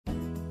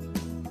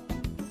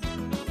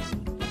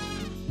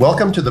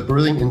Welcome to the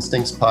Birthing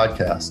Instincts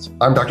podcast.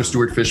 I'm Dr.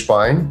 Stuart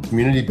Fishbein,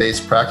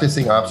 community-based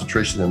practicing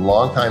obstetrician and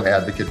longtime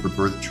advocate for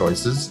birth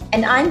choices.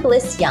 And I'm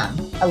Bliss Young,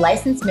 a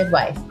licensed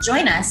midwife.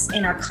 Join us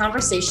in our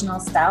conversational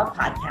style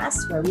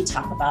podcast where we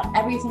talk about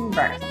everything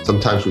birth.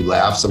 Sometimes we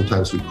laugh,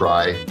 sometimes we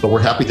cry, but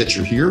we're happy that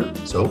you're here.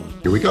 So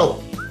here we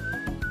go.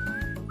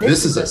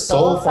 This is a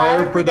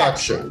Soulfire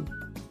production.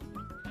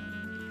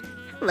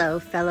 Hello,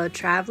 fellow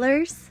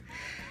travelers.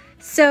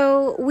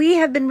 So we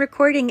have been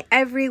recording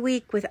every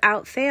week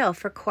without fail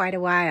for quite a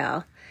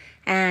while.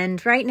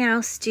 And right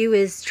now, Stu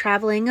is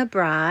traveling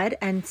abroad.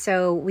 And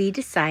so we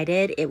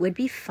decided it would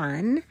be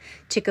fun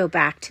to go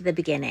back to the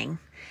beginning.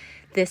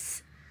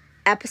 This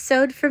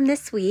episode from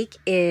this week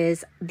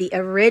is the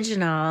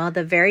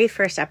very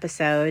first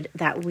episode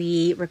that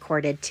we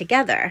recorded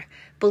together.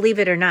 Believe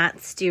it or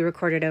not, Stu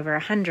recorded over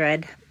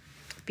 100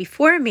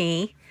 before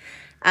me.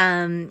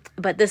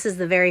 But this is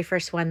the very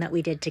first one that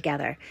we did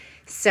together.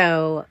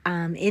 So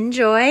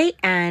enjoy,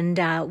 and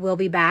we'll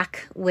be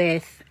back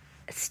with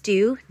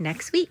Stu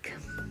next week.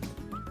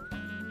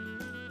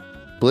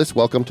 Bliss,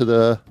 welcome to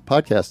the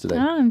podcast today.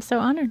 Oh, I'm so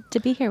honored to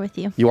be here with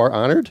you. You are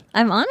honored?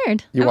 I'm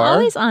honored. I'm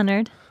always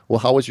honored. Well,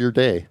 how was your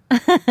day?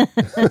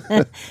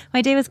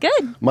 My day was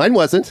good. Mine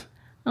wasn't.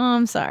 Oh,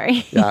 I'm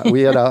sorry. Yeah,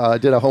 we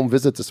had did a home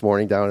visit this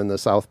morning down in the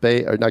South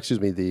Bay,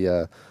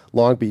 the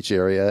Long Beach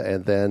area,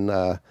 and then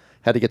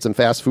had to get some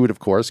fast food, of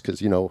course,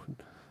 because,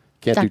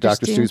 can't do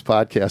Dr. Stu's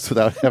podcast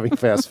without having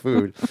fast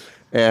food.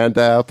 And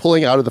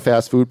pulling out of the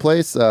fast food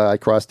place, I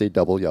crossed a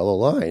double yellow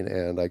line,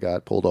 and I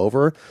got pulled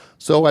over.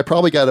 So I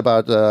probably got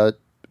about a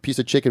piece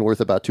of chicken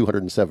worth about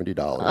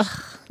 $270. Ugh,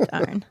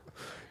 darn.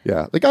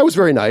 Yeah, the guy was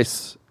very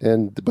nice,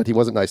 but he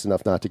wasn't nice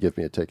enough not to give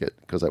me a ticket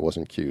because I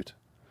wasn't cute.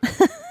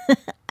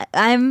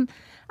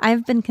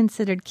 I've been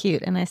considered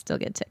cute, and I still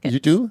get tickets. You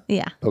do?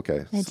 Yeah.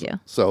 Okay. I do.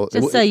 So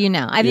just so you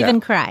know, I've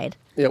even cried.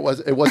 It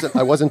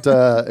wasn't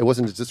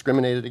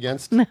discriminated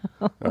against? No.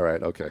 All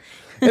right, okay.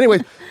 Anyway,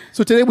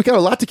 so today we got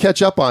a lot to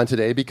catch up on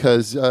today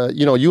because,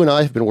 you and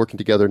I have been working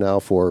together now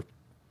for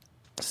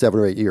 7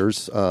 or 8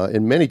 years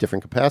in many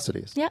different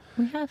capacities. Yeah,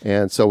 we have.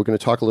 And so we're going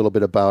to talk a little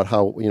bit about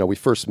how, we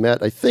first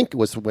met. I think it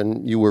was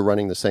when you were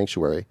running the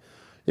sanctuary.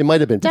 It might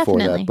have been before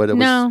that, but it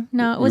was...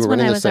 No, it was when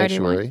I was already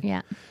running.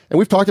 Yeah. And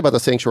we've talked about the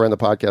sanctuary on the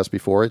podcast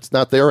before. It's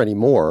not there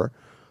anymore,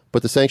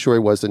 but the sanctuary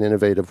was an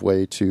innovative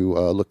way to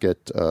look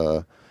at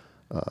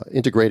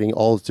integrating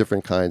all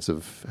different kinds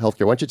of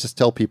healthcare. Why don't you just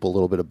tell people a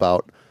little bit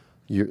about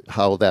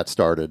how that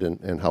started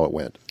and how it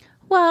went?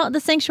 Well, the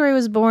sanctuary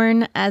was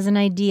born as an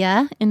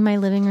idea in my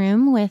living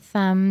room with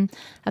a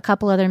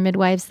couple other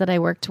midwives that I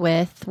worked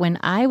with when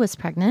I was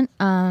pregnant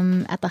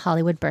at the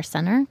Hollywood Birth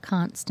Center,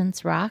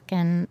 Constance Rock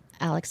and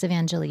Alex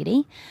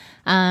Evangelidi.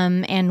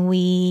 And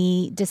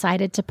we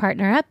decided to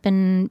partner up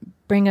and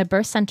bring a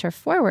birth center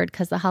forward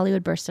because the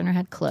Hollywood Birth Center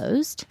had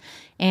closed.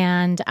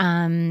 And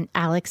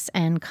Alex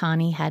and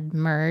Connie had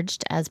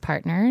merged as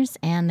partners,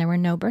 and there were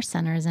no birth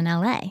centers in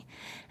LA.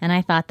 And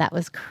I thought that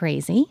was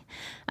crazy.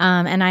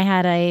 And I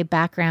had a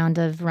background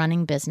of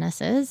running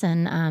businesses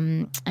and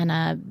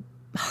a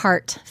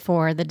heart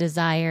for the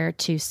desire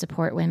to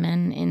support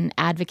women and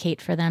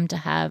advocate for them to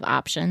have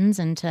options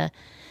and to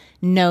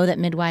know that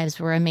midwives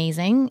were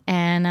amazing.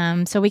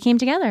 And so we came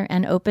together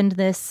and opened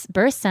this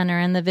birth center.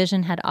 And the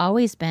vision had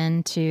always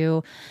been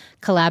to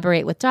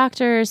collaborate with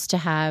doctors, to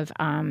have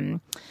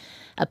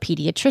a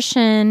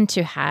pediatrician,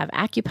 to have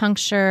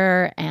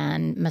acupuncture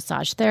and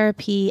massage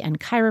therapy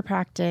and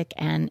chiropractic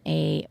and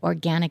a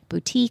organic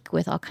boutique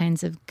with all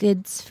kinds of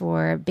goods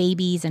for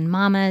babies and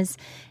mamas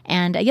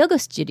and a yoga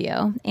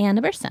studio and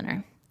a birth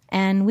center.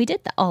 And we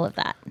did all of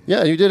that.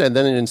 Yeah, you did. And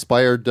then it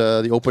inspired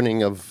the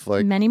opening of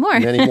many more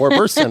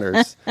birth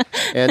centers.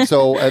 And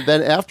so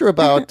then after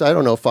about,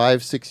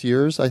 5-6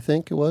 years, I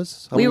think it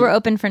was. We were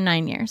open for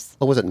 9 years.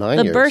 Oh, was it 9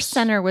 years? The birth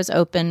center was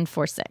open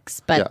for 6,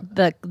 but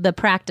the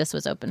practice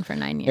was open for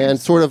 9 years. And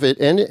sort of it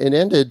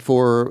ended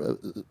for,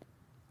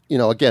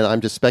 again, I'm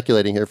just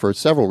speculating here for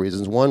several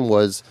reasons. One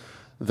was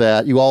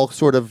that you all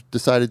sort of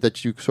decided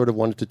that you sort of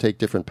wanted to take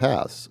different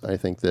paths. I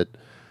think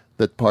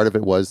that part of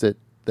it was that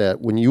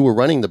when you were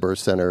running the birth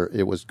center,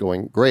 it was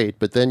going great,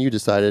 but then you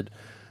decided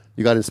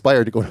you got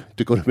inspired to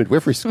go to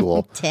midwifery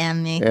school.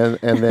 Damn me! And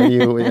then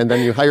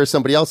you hire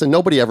somebody else, and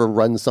nobody ever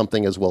runs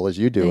something as well as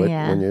you do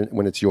it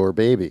when it's your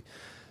baby.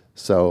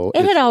 So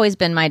it had always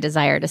been my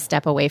desire to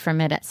step away from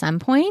it at some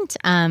point,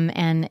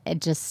 and it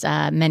just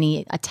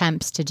many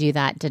attempts to do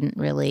that didn't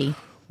really.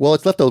 Well,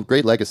 it's left a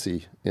great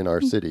legacy in our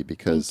city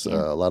because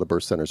a lot of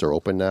birth centers are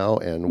open now,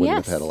 and women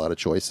have had a lot of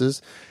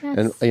choices.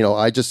 Yes. And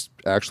I just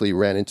actually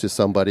ran into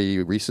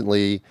somebody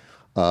recently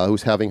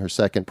who's having her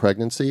second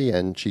pregnancy,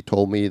 and she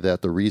told me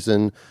that the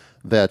reason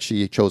that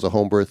she chose a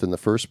home birth in the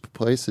first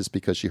place is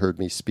because she heard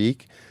me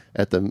speak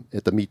at the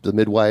Meet the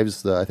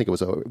Midwives. I think it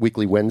was a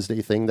weekly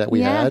Wednesday thing that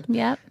we had,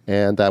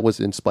 and that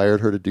was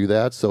inspired her to do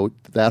that. So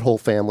that whole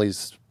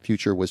family's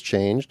future was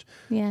changed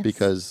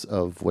because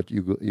of what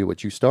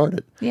you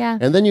started. Yeah.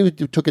 And then you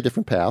took a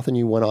different path and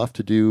you went off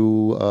to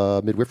do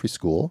midwifery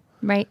school.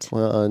 Right.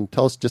 And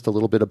tell us just a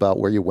little bit about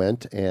where you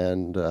went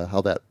and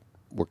how that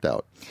worked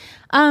out?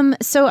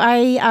 So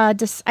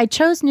I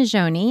chose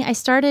Nizhoni. I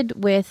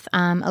started with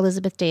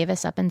Elizabeth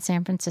Davis up in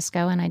San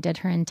Francisco, and I did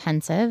her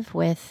intensive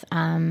with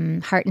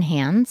Heart and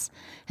Hands,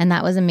 and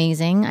that was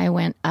amazing. I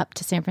went up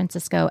to San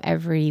Francisco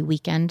every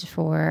weekend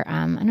for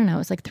I don't know, it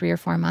was like 3 or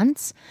 4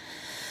 months.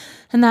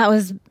 And that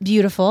was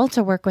beautiful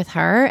to work with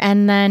her.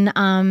 And then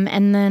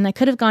I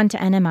could have gone to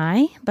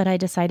NMI, but I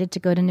decided to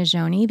go to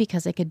Nizhoni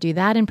because I could do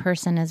that in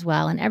person as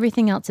well. And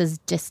everything else is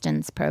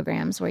distance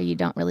programs where you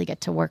don't really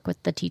get to work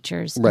with the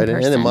teachers Right, in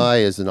and person.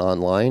 NMI is an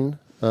online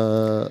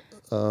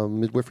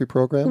midwifery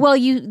program? Well,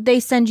 they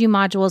send you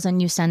modules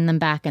and you send them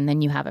back, and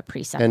then you have a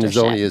preceptorship. And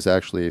Nizhoni is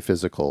actually a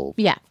physical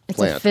Yeah, it's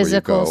plant a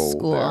physical where you go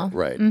school. there.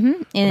 Right.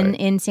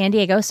 In San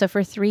Diego. So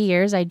for 3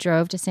 years, I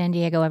drove to San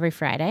Diego every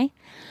Friday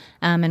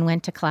and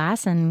went to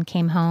class and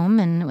came home,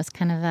 and it was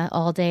kind of an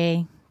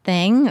all-day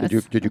thing.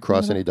 Did you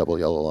cross any double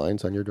yellow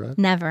lines on your drive?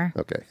 Never.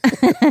 Okay.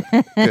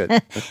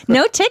 Good.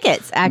 No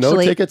tickets,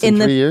 actually. No tickets in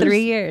the 3 years?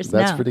 3 years.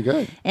 That's no. pretty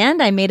good.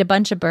 And I made a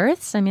bunch of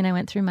births. I mean, I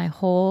went through my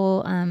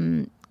whole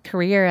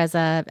career as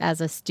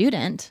a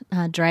student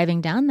driving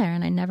down there,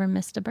 and I never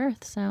missed a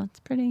birth. So it's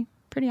pretty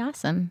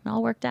awesome. It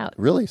all worked out.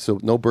 Really? So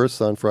no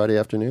births on Friday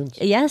afternoons?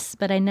 Yes,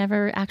 but I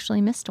never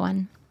actually missed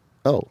one.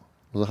 Oh.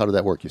 Well, how did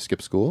that work? You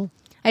skip school?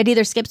 I'd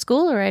either skip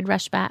school or I'd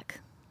rush back.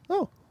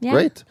 Oh, Yeah,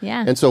 great.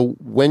 yeah. And so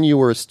when you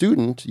were a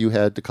student, you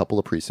had a couple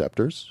of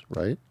preceptors,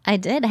 right? I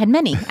did. I had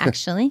many,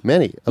 actually.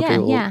 Many. Okay, Yeah,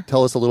 well, yeah.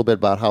 tell us a little bit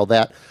about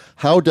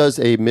how does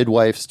a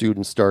midwife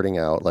student starting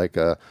out, like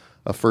a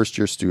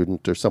first-year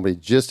student or somebody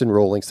just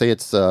enrolling, say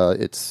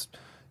it's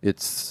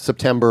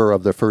September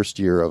of the first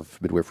year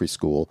of midwifery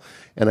school,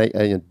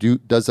 and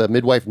does a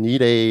midwife need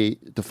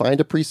to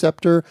find a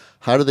preceptor?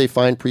 How do they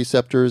find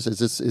preceptors?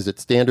 Is it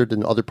standard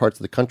in other parts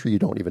of the country? You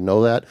don't even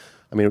know that?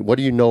 I mean, what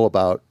do you know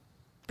about?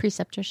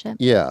 Preceptorship.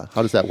 Yeah,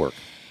 how does that work?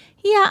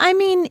 Yeah, I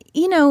mean,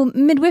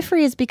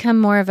 midwifery has become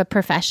more of a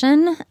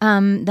profession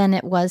than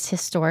it was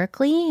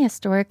historically.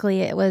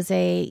 Historically, it was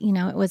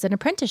an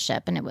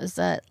apprenticeship, and it was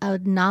a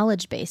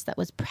knowledge base that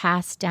was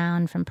passed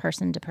down from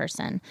person to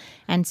person.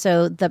 And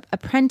so the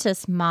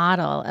apprentice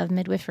model of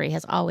midwifery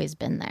has always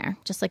been there,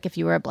 just like if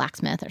you were a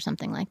blacksmith or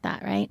something like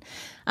that, right?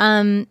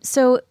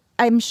 So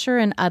I'm sure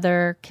in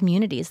other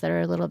communities that are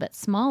a little bit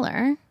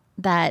smaller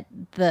that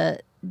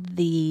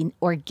the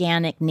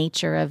organic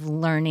nature of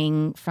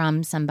learning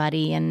from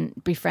somebody and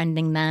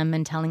befriending them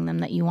and telling them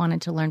that you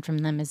wanted to learn from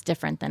them is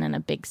different than in a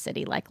big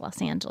city like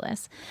Los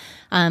Angeles.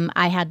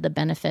 I had the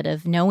benefit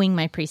of knowing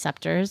my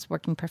preceptors,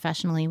 working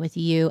professionally with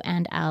you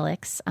and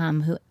Alex,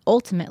 who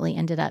ultimately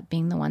ended up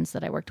being the ones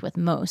that I worked with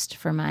most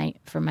for my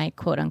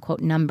quote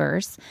unquote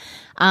numbers.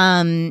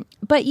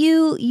 But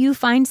you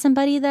find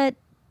somebody that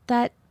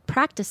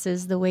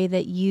practices the way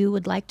that you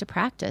would like to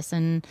practice,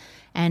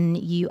 and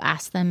you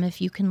ask them if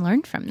you can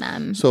learn from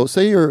them. So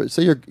say you're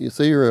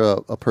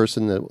a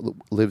person that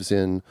lives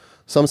in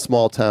some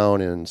small town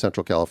in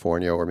Central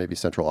California or maybe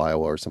Central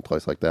Iowa or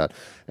someplace like that,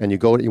 and you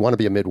want to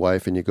be a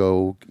midwife, and you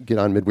go get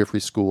on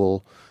midwifery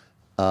school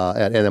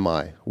at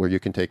NMI where you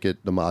can take the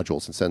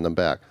modules and send them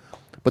back,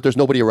 but there's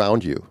nobody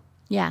around you.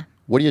 Yeah.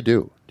 What do?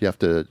 Do you have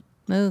to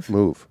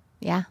move?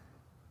 Yeah.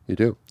 You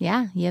do.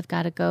 Yeah, you've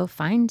got to go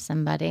find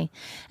somebody.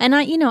 And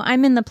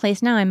I'm in the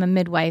place now. I'm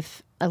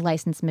a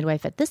licensed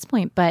midwife at this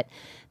point, but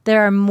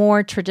there are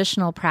more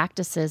traditional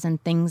practices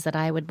and things that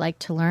I would like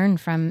to learn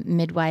from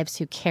midwives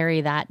who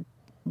carry that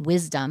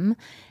wisdom.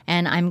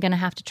 And I'm going to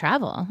have to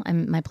travel.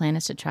 My plan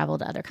is to travel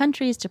to other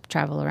countries, to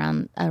travel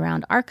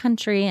around our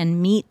country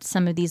and meet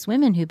some of these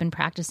women who've been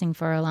practicing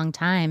for a long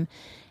time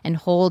and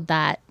hold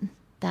that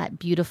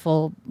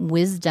beautiful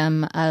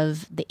wisdom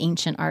of the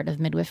ancient art of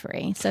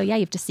midwifery. So yeah,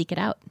 you have to seek it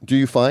out. Do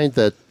you find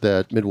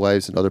that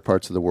midwives in other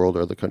parts of the world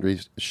or other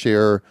countries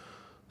share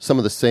some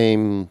of the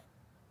same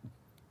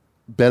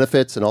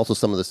benefits and also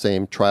some of the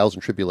same trials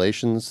and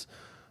tribulations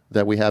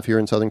that we have here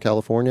in Southern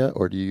California?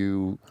 Or do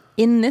you...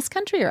 In this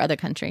country or other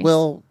countries?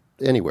 Well,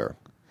 anywhere.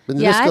 I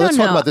don't know. Let's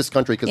talk about this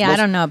country. I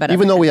don't know about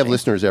even other though we have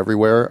countries. listeners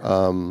everywhere,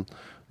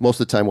 most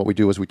of the time what we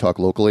do is we talk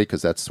locally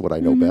because that's what I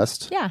know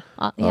best. Yeah.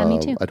 Me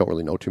too. I don't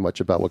really know too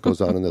much about what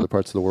goes on in other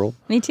parts of the world.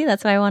 Me too.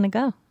 That's why I want to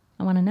go.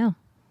 I want to know.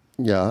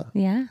 Yeah.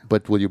 Yeah.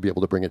 But will you be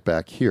able to bring it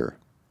back here?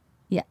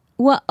 Yeah.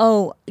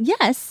 Well,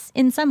 yes,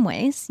 in some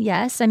ways,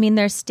 yes. I mean,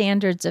 there's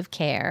standards of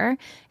care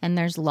and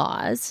there's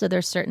laws. So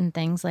there's certain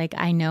things like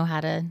I know how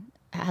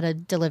to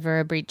deliver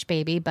a breech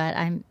baby, but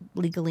I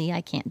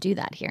can't do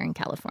that here in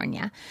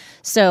California.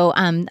 So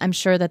I'm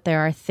sure that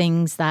there are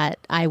things that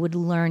I would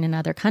learn in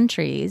other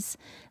countries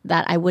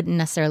that I wouldn't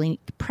necessarily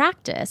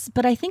practice,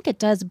 but I think it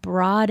does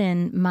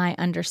broaden my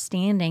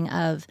understanding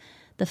of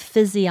the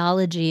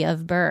physiology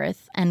of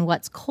birth and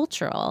what's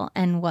cultural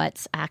and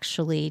what's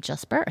actually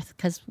just birth,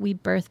 because we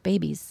birth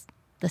babies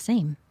the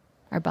same.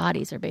 Our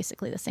bodies are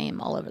basically the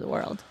same all over the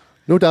world.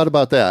 No doubt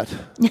about that.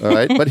 All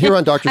right. But here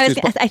on Dr.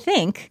 Seuss... I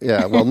think.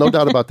 Yeah, well, no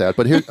doubt about that.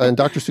 But here on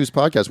Dr. Seuss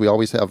podcast, we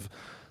always have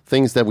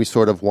things that we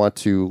sort of want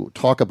to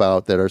talk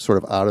about that are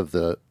sort of out of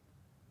the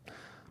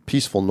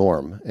peaceful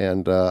norm.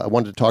 And I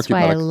wanted to talk That's to you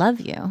why about I love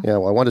you. Yeah,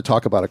 well, I wanted to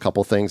talk about a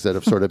couple things that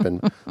have sort of been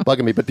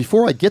bugging me. But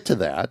before I get to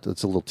that,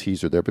 it's a little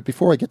teaser there. But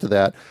before I get to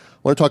that, I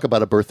want to talk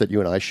about a birth that you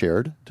and I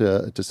shared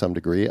to some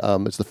degree.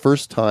 It's the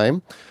first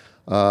time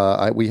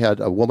we had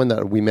a woman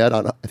that we met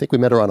on. I think we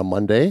met her on a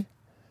Monday,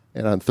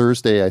 and on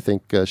Thursday, I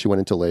think she went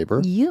into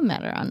labor. You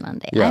met her on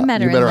Monday. Yeah, I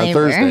met her you met in her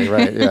labor. on Thursday,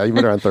 right? Yeah, you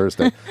met her on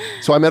Thursday.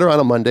 So I met her on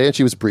a Monday, and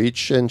she was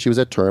breech, and she was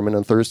at term. And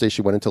on Thursday,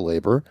 she went into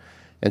labor.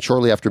 And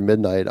shortly after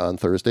midnight on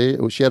Thursday,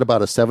 she had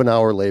about a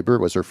 7-hour labor. It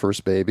was her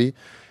first baby.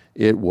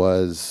 It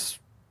was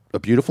a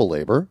beautiful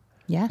labor.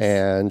 Yes.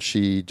 And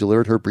she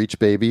delivered her breech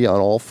baby on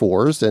all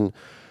fours. And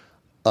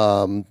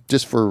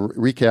just for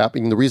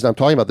recapping, the reason I'm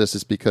talking about this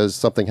is because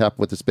something happened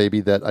with this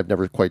baby that I've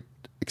never quite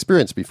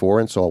experienced before.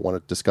 And so I want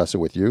to discuss it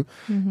with you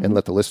and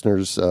let the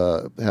listeners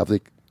have the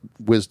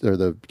wisdom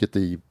or get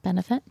the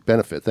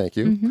benefit. Thank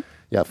you.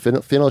 Yeah,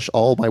 finish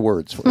all my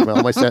words,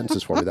 all my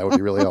sentences for me. That would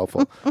be really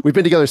helpful. We've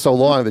been together so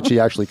long that she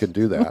actually could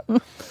do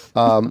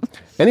that.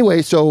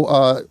 Anyway,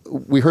 so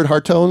we heard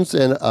heart tones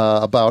and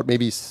about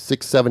maybe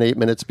 6, 7, 8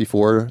 minutes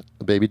before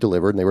the baby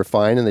delivered, and they were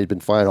fine, and they'd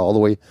been fine all the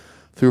way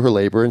through her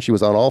labor, and she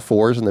was on all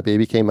fours, and the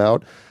baby came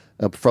out.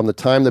 From the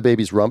time the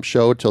baby's rump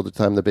showed till the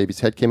time the baby's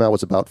head came out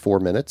was about 4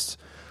 minutes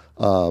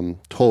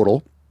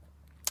total,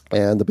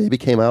 and the baby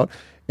came out.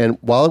 And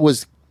while it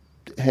was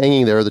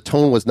hanging there, the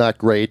tone was not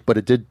great, but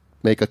it did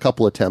make a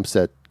couple attempts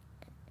at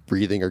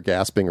breathing or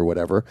gasping or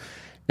whatever.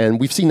 And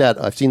we've seen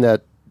that. I've seen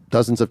that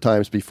dozens of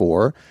times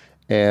before.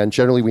 And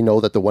generally, we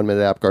know that the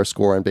 1-minute APGAR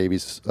score on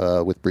babies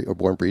with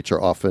born breech are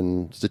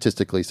often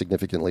statistically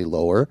significantly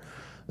lower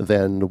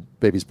than the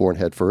babies born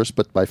head first.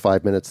 But by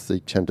 5 minutes, they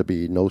tend to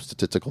be no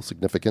statistical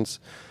significance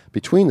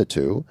between the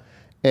two.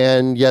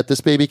 And yet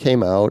this baby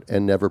came out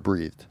and never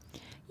breathed.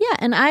 Yeah,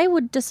 and I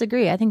would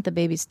disagree. I think the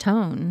baby's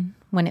tone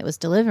when it was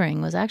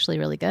delivering was actually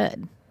really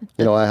good.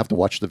 You know, I have to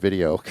watch the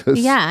video.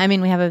 Yeah, I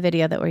mean, we have a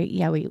video that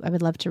I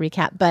would love to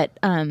recap. But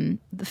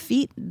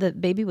the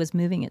baby was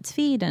moving its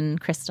feet, and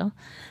Crystal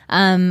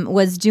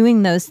was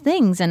doing those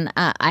things, and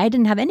I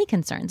didn't have any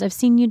concerns. I've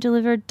seen you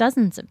deliver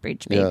dozens of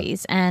breech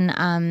babies,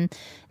 and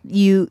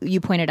you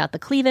pointed out the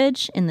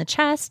cleavage in the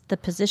chest. The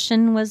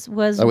position was.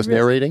 I was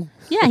narrating.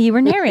 Yeah, you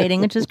were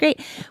narrating, which was great.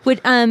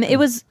 It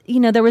was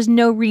there was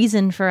no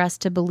reason for us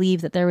to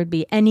believe that there would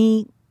be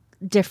any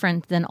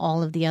different than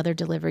all of the other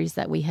deliveries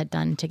that we had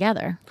done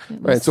together.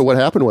 Right. So what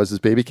happened was this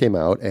baby came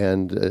out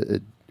and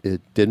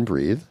it didn't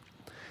breathe.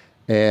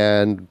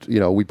 And,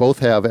 we both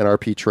have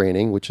NRP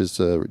training, which is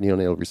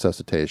neonatal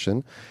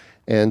resuscitation.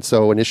 And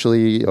so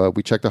initially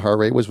we checked the heart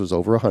rate was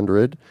over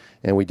 100,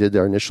 and we did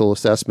our initial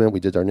assessment. We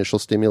did our initial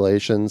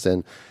stimulations,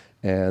 and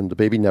the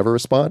baby never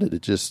responded.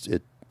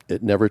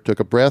 It never took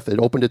a breath. It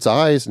opened its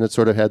eyes, and it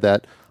sort of had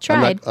that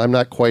I'm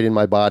not quite in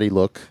my body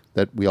look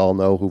that we all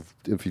know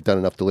if you've done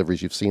enough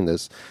deliveries, you've seen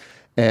this,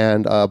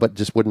 and but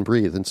just wouldn't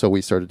breathe. And so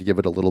we started to give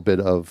it a little bit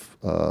of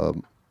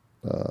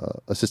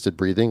assisted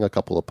breathing, a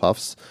couple of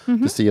puffs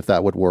to see if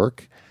that would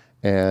work,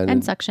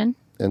 and suction.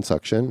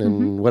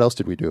 And what else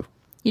did we do?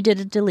 You did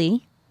a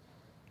DeLee.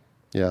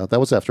 Yeah, that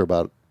was after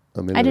about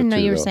a minute. I didn't know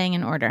you were saying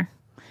in order.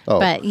 Oh.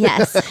 But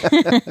yes,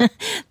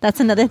 that's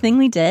another thing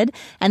we did.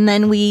 And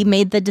then we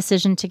made the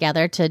decision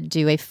together to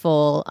do a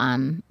full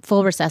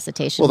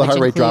resuscitation. Well, the heart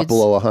rate dropped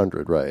below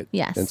 100, right?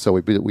 Yes. And so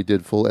we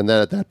did full. And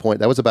then at that point,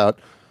 that was about,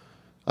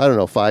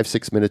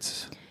 5-6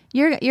 minutes.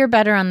 You're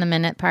better on the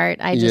minute part.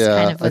 I just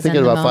kind of was I think in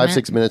in the about moment.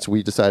 5-6 minutes,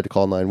 we decided to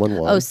call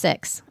 911. Oh,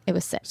 6. It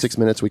was 6. 6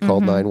 minutes, we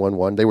called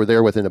 911. They were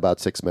there within about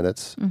 6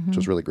 minutes, which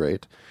was really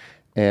great.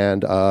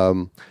 And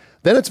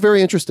then it's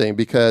very interesting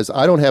because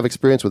I don't have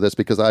experience with this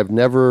because I've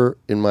never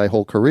in my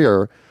whole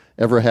career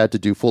ever had to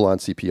do full-on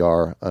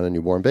CPR on a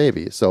newborn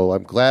baby. So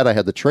I'm glad I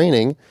had the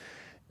training.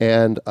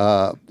 And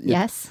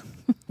yes.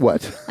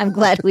 What? I'm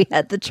glad we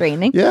had the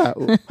training. Yeah.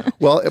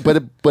 Well,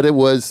 but it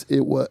was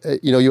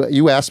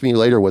you asked me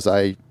later, was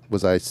I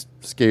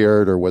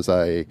scared or was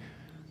I,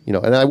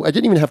 and I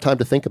didn't even have time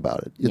to think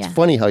about it. It's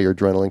funny how your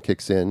adrenaline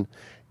kicks in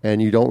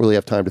and you don't really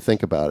have time to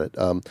think about it.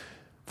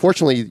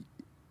 Fortunately,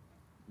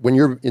 when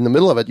you're in the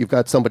middle of it, you've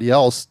got somebody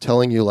else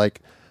telling you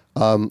like,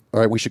 all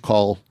right, we should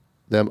call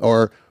them.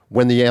 Or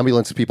when the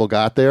ambulance people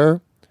got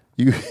there,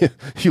 you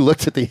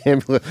looked at the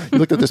ambulance, you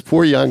looked at this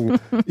poor young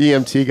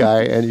EMT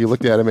guy and you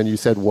looked at him and you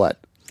said what?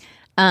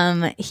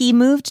 He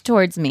moved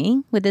towards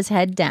me with his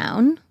head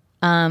down,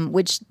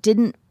 which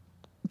didn't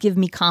give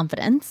me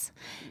confidence.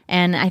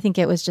 And I think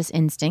it was just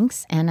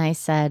instincts. And I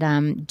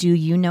said, do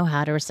you know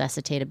how to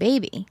resuscitate a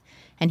baby?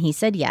 And he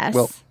said yes.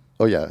 Well,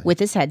 oh yeah. With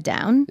his head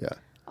down. Yeah.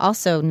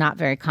 Also not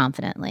very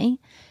confidently.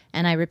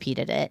 And I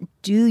repeated it.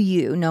 Do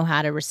you know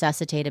how to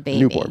resuscitate a baby?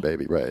 Newborn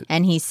baby, right.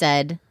 And he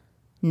said,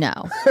 no.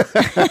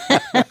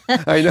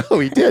 I know,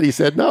 he did. He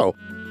said no.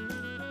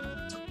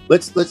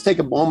 Let's take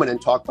a moment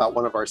and talk about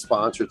one of our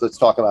sponsors. Let's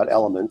talk about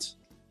Element.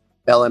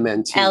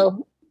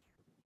 LMNT.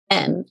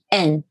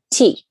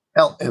 LMNT.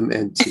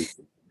 LMNT.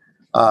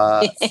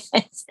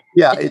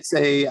 Yeah, it's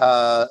a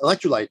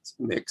electrolyte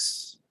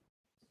mix.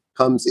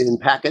 Comes in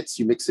packets.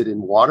 You mix it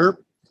in water.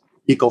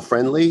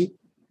 Eco-friendly.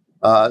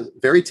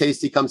 Very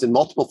tasty, comes in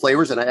multiple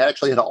flavors. And I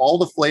actually had all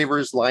the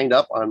flavors lined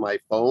up on my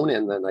phone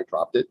and then I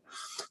dropped it.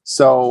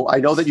 So I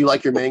know that you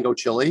like your mango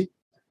chili,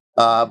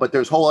 but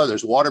there's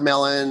there's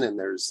watermelon and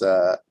there's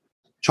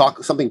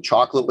something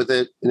chocolate with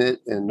it in it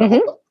and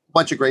a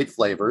bunch of great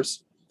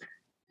flavors.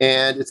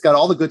 And it's got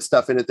all the good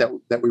stuff in it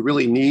that we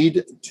really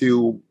need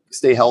to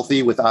stay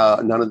healthy with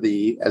none of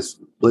the, as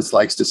Bliss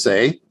likes to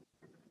say,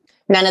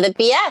 none of the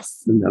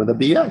BS. None of the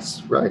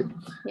BS, right?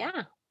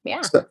 Yeah,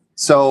 yeah.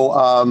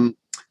 So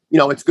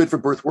it's good for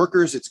birth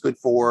workers. It's good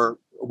for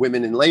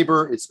women in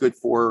labor. It's good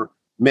for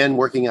men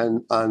working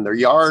on their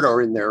yard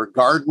or in their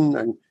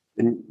garden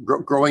and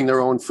growing their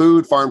own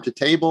food, farm to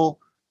table,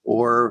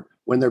 or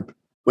when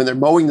they're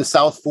mowing the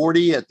South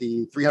 40 at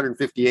the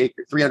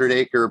 300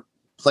 acre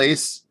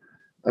place.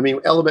 I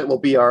mean, Element will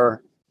be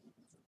our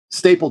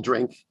staple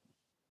drink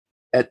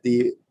at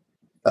the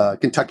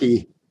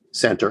Kentucky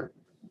Center,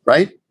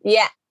 right?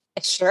 Yeah,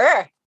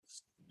 sure.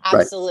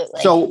 Absolutely.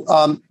 Right.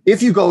 So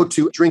if you go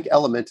to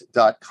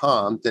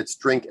drinkelement.com, that's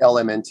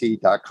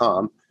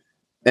drinklmnt.com,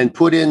 and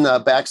put in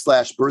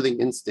 /birthing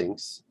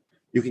instincts,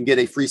 you can get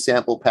a free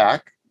sample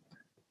pack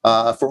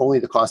for only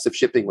the cost of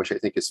shipping, which I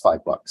think is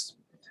 $5.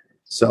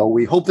 So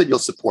we hope that you'll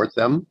support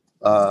them.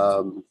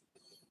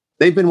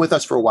 They've been with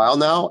us for a while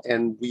now,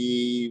 and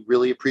we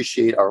really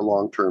appreciate our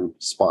long-term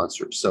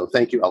sponsors. So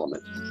thank you,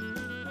 Element.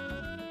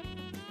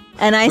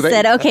 And I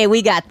said, okay,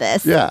 we got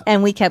this. Yeah.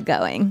 And we kept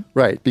going.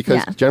 Right.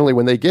 Because generally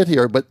when they get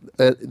here, but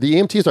the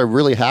EMTs are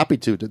really happy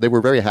they were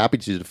very happy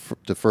to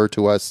defer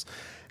to us.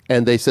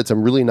 And they said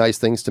some really nice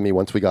things to me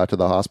once we got to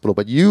the hospital.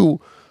 But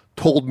you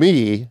told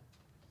me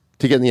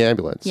to get in the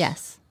ambulance.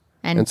 Yes.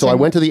 And so I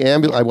went to the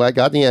ambulance. I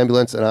got in the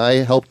ambulance and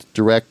I helped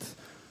direct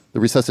the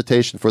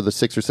resuscitation for the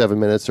 6 or 7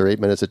 minutes or 8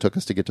 minutes it took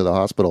us to get to the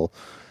hospital.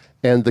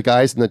 And the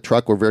guys in the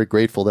truck were very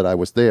grateful that I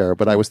was there,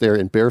 but I was there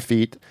in bare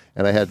feet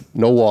and I had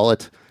no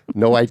wallet,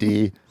 no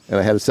ID, and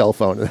I had a cell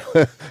phone.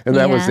 And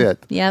that was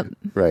it. Yep.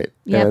 Right.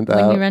 Yep. And,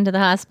 when you run to the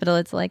hospital,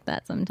 it's like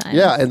that sometimes.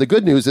 Yeah. And the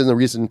good news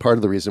and part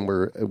of the reason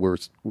we're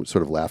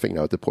sort of laughing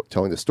now at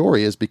telling the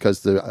story is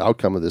because the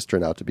outcome of this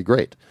turned out to be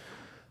great.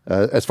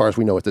 As far as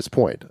we know at this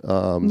point.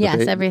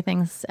 Yes,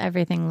 everything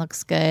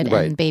looks good,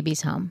 right. And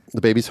baby's home.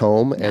 The baby's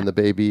home, and the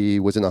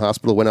baby was in the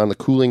hospital, went on the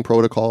cooling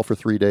protocol for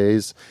 3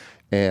 days,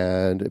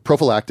 and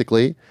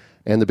prophylactically,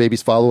 and the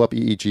baby's follow-up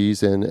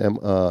EEGs and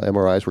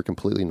MRIs were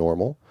completely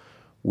normal,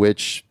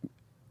 which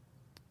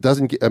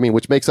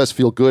which makes us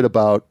feel good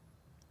about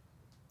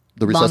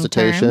the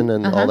resuscitation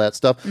and all that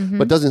stuff,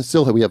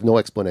 but we have no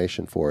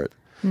explanation for it.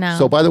 No.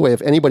 So, by the way,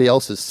 if anybody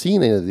else has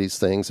seen any of these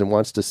things and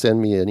wants to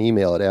send me an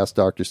email at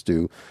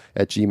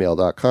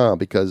askdrstu@gmail.com,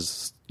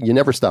 because you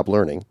never stop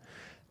learning.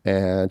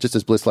 And just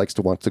as Bliss wants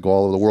to go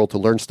all over the world to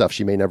learn stuff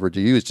she may never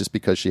use just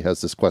because she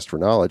has this quest for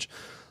knowledge,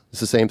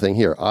 it's the same thing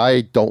here.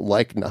 I don't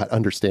like not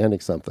understanding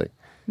something.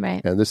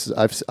 Right. And this is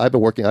I've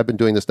been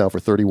doing this now for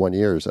 31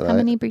 years. And How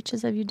many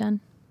breaches have you done?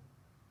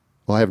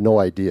 Well, I have no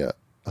idea.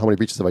 How many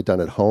breaches have I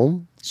done at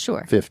home?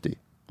 Sure. 50.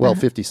 Well,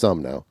 50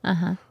 some now.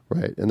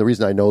 Right. And the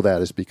reason I know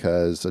that is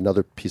because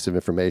another piece of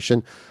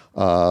information,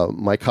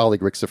 my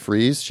colleague Rixa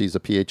Fries, she's a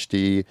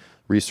PhD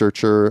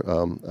researcher.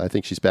 I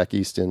think she's back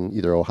east in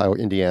either Ohio or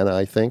Indiana,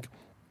 I think.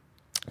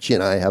 She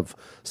and I have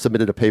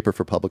submitted a paper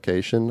for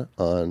publication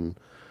on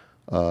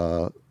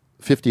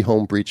 50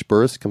 home breech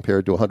births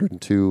compared to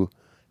 102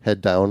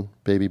 head down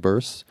baby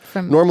births.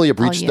 Normally a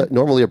breech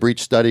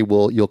study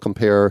you'll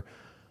compare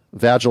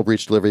vaginal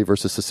breech delivery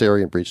versus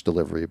cesarean breech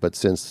delivery. But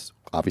since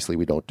obviously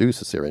we don't do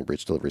cesarean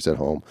breech deliveries at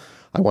home,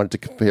 I wanted to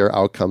compare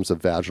outcomes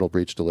of vaginal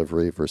breech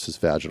delivery versus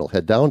vaginal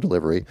head down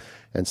delivery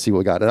and see what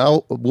we got.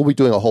 And we'll be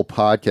doing a whole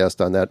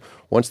podcast on that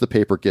once the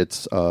paper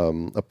gets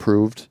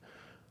approved,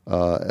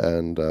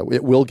 and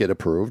it will get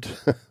approved.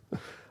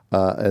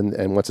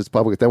 And once it's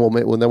public, then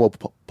we'll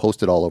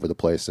post it all over the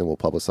place and we'll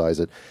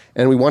publicize it.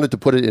 And we wanted to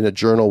put it in a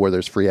journal where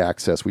there's free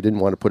access. We didn't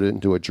want to put it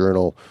into a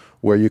journal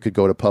where you could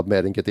go to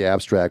PubMed and get the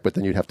abstract, but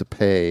then you'd have to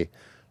pay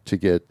to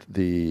get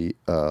the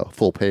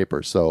full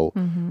paper. So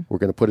we're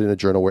going to put it in a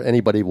journal where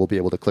anybody will be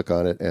able to click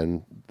on it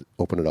and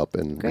open it up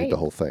and read the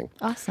whole thing.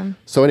 Awesome.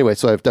 So anyway,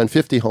 I've done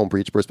 50 home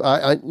breech births.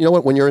 You know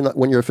what? When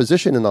you're a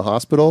physician in the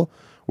hospital,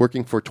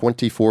 working for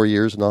 24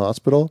 years in the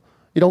hospital,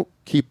 you don't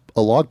keep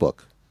a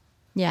logbook.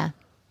 Yeah.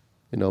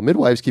 You know,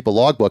 midwives keep a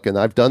logbook, and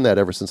I've done that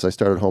ever since I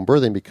started home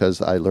birthing because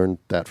I learned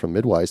that from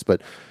midwives.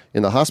 But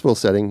in the hospital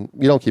setting,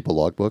 you don't keep a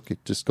logbook.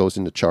 It just goes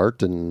in the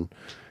chart, and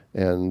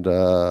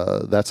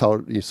that's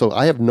how. So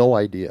I have no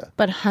idea.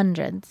 But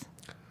hundreds.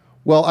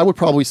 Well, I would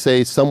probably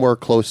say somewhere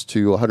close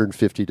to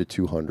 150 to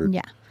 200.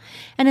 Yeah.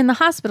 And in the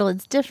hospital,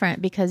 it's different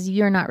because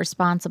you're not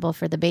responsible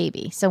for the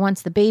baby. So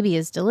once the baby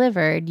is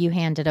delivered, you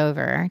hand it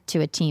over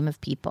to a team of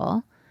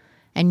people,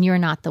 and you're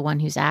not the one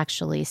who's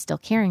actually still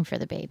caring for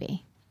the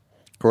baby.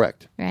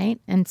 Correct. Right?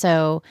 And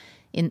so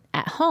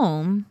at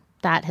home,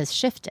 that has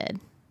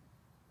shifted.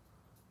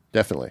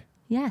 Definitely.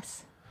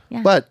 Yes.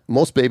 Yeah. But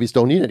most babies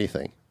don't need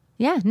anything.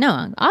 Yeah,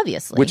 no,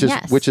 obviously. Which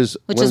is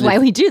why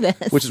we do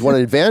this. Which is one of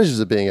the advantages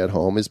of being at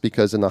home is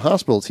because in the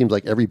hospital, it seems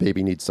like every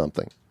baby needs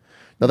something.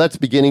 Now that's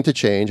beginning to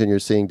change, and you're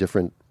seeing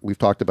different. We've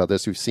talked about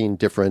this. We've seen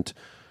different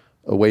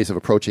ways of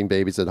approaching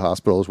babies at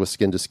hospitals with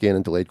skin to skin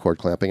and delayed cord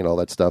clamping and all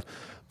that stuff.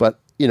 But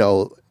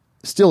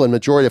still, in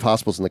majority of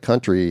hospitals in the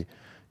country,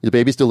 the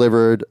baby's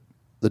delivered,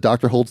 the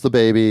doctor holds the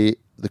baby,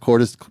 the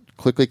cord is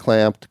quickly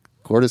clamped,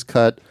 cord is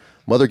cut,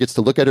 mother gets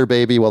to look at her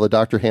baby while the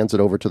doctor hands it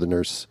over to the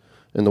nurse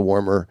in the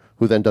warmer,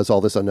 who then does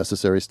all this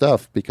unnecessary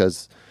stuff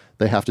because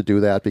they have to do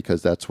that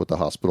because that's what the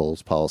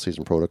hospital's policies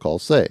and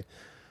protocols say.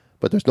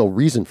 But there's no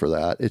reason for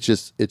that. It's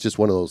just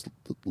one of those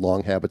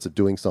long habits of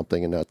doing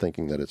something and not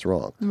thinking that it's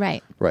wrong.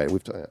 Right. Right.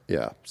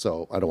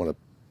 So I don't want to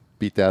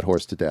beat that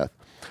horse to death.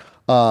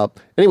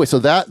 Anyway, so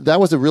that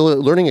was a real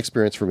learning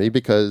experience for me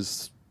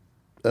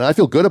and I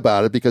feel good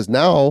about it because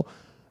now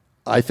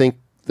I think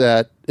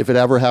that if it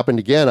ever happened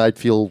again, I'd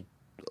feel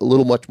a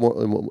little much more,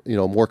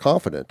 more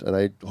confident. And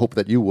I hope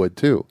that you would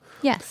too.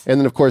 Yes.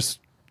 And then of course,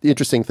 the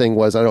interesting thing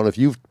was, I don't know if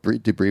you've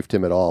debriefed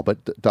him at all,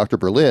 but Dr.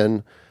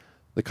 Berlin,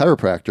 the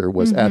chiropractor,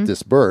 was at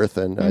this birth,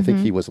 and I think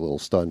he was a little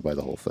stunned by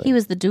the whole thing. He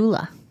was the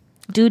doula.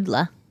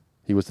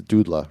 He was the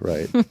doodla,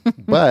 right?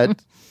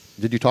 But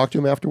did you talk to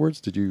him afterwards?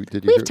 Did you?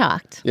 We've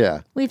talked.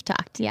 Yeah, we've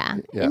talked. Yeah,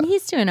 Yeah. and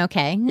he's doing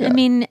okay. Yeah. I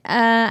mean,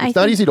 it's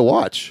not easy to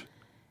watch.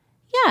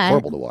 Yeah,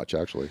 Horrible to watch,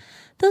 actually.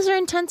 those are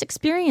intense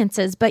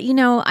experiences. But you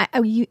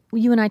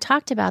and I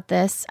talked about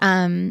this.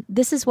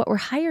 This is what we're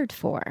hired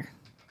for.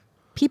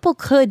 People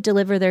could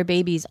deliver their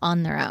babies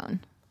on their own.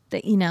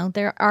 That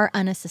there are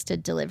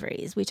unassisted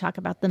deliveries. We talk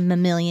about the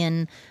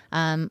mammalian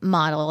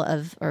model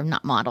or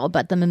not model,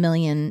 but the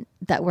mammalian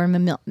that were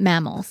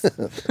mammals.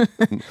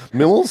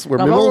 Mimmels? We're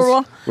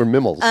mimmels? We're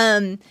mimmels.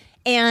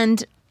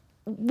 And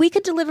we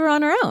could deliver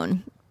on our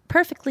own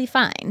perfectly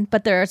fine,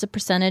 but there's a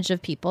percentage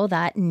of people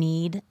that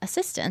need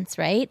assistance,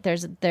 right? There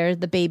are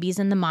the babies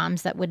and the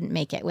moms that wouldn't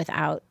make it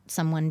without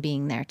someone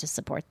being there to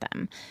support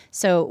them.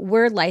 So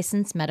we're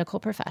licensed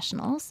medical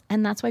professionals,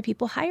 and that's why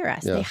people hire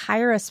us. Yeah. They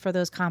hire us for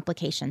those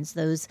complications,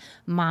 those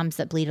moms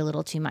that bleed a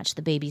little too much,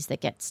 the babies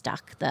that get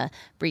stuck, the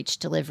breech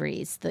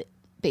deliveries, the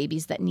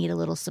babies that need a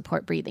little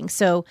support breathing.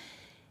 So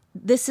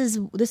this is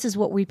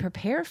what we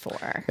prepare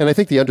for. And I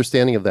think the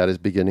understanding of that is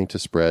beginning to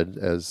spread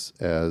as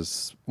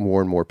more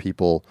and more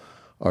people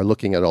are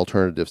looking at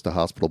alternatives to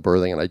hospital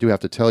birthing. And I do have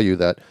to tell you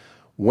that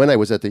when I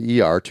was at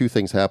the ER, two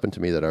things happened to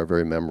me that are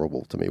very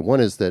memorable to me. One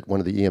is that one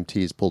of the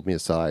EMTs pulled me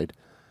aside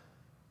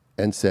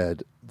and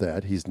said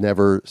that he's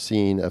never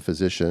seen a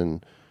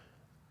physician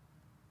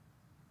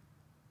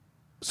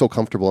so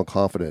comfortable and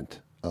confident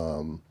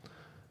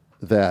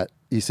that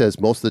he says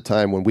most of the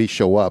time when we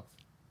show up,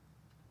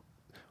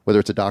 whether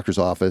it's a doctor's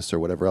office or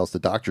whatever else, the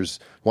doctors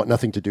want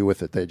nothing to do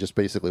with it. They just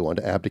basically want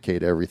to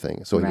abdicate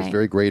everything. So he was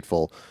very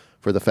grateful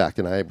for the fact,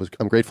 and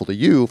I'm grateful to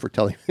you for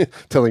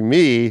telling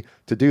me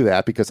to do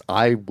that, because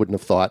I wouldn't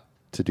have thought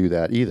to do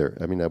that either.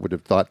 I mean, I would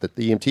have thought that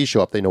the EMTs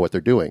show up, they know what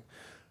they're doing.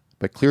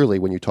 But clearly,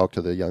 when you talk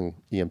to the young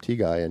EMT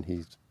guy,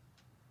 and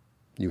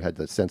you had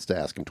the sense to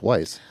ask him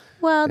twice.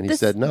 Well, and he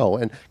said no,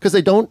 and because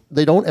they don't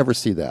ever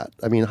see that.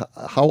 I mean,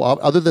 how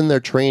other than their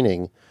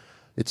training,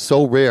 it's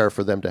so rare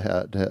for them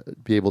to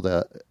be able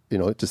to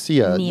to see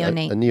a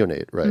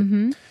neonate, right?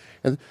 Mm-hmm.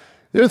 And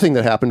the other thing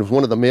that happened was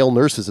one of the male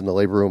nurses in the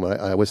labor room.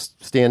 I was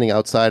standing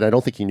outside. I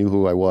don't think he knew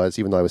who I was,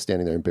 even though I was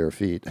standing there in bare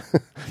feet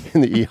in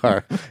the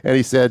ER. And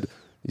he said,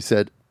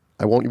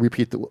 I won't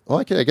repeat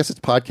I guess it's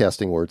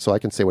podcasting words, so I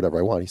can say whatever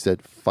I want. He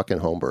said, "Fucking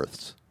home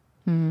births."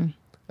 Mm.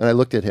 And I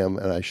looked at him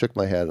and I shook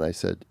my head and I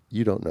said,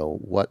 "You don't know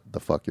what the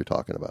fuck you're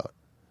talking about."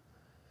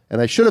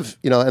 And I should have,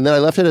 and then I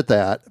left it at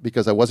that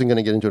because I wasn't going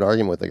to get into an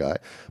argument with the guy.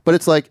 But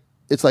it's like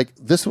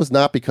this was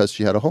not because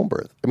she had a home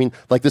birth. I mean,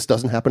 like, this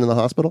doesn't happen in the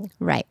hospital.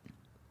 Right.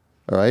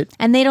 All right.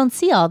 And they don't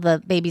see all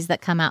the babies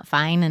that come out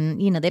fine, and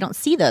they don't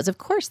see those. Of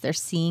course, they're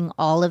seeing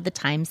all of the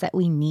times that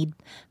we need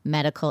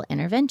medical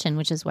intervention,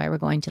 which is why we're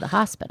going to the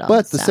hospital.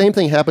 But the same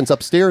thing happens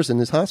upstairs in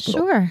this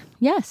hospital. Sure.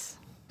 Yes.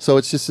 So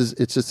it's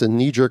just a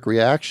knee-jerk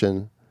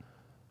reaction,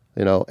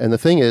 And the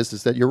thing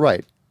is that you're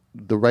right.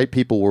 The right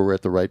people were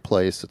at the right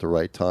place at the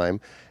right time.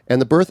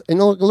 And the birth, and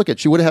look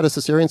she would have had a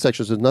cesarean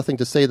section. So there's nothing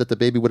to say that the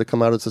baby would have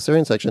come out of the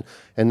cesarean section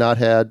and not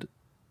had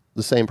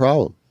the same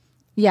problem.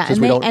 Yeah,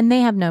 and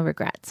they have no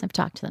regrets. I've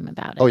talked to them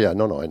about it. Oh, yeah.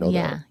 No, I know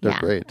that. They're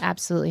great.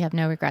 Absolutely have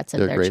no regrets of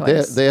They're their great.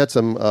 choice. They had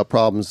some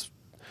problems.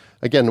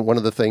 Again, one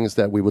of the things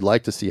that we would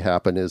like to see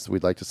happen is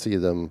we'd like to see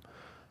them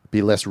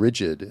be less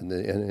rigid in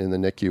the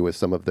NICU with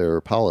some of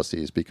their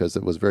policies, because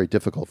it was very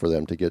difficult for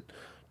them to get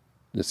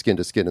skin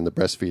to skin in the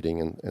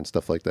breastfeeding and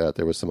stuff like that.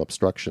 There was some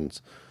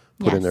obstructions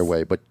put in their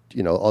way. But,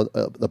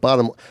 the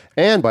bottom,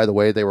 and by the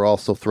way, they were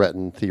also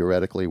threatened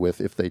theoretically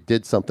with, if they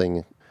did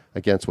something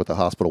against what the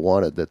hospital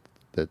wanted, that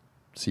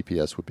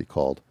CPS would be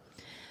called.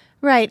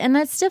 Right. And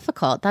that's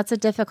difficult. That's a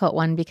difficult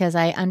one, because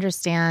I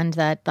understand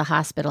that the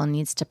hospital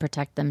needs to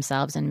protect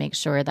themselves and make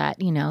sure that,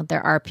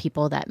 there are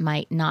people that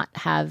might not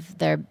have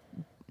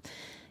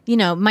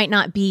might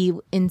not be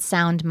in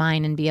sound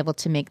mind and be able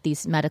to make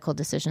these medical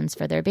decisions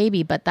for their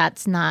baby. But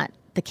that's not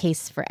the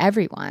case for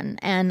everyone.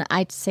 And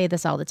I say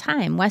this all the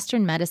time.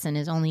 Western medicine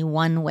is only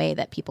one way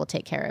that people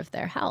take care of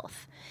their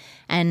health.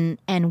 And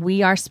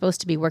we are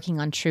supposed to be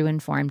working on true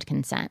informed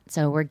consent.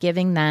 So we're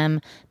giving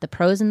them the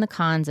pros and the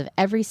cons of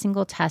every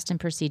single test and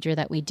procedure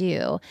that we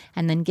do,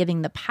 and then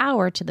giving the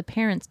power to the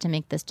parents to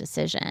make this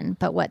decision.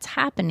 But what's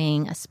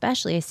happening,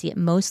 especially I see it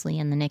mostly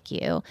in the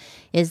NICU,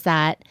 is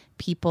that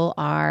people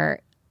are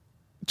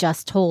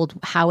just told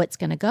how it's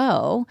going to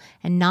go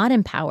and not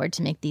empowered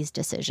to make these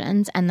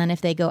decisions. And then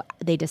if they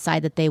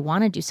decide that they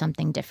want to do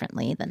something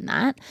differently than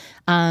that,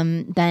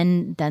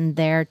 then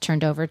they're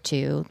turned over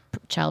to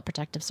Child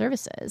Protective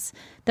Services.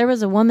 There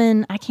was a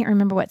woman, I can't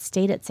remember what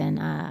state it's in,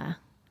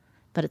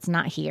 but it's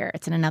not here.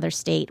 It's in another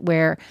state,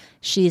 where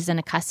she's in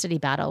a custody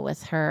battle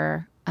with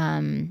her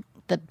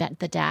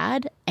the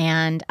dad,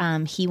 and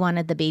he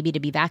wanted the baby to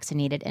be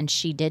vaccinated and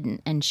she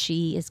didn't, and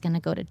she is going to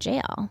go to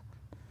jail.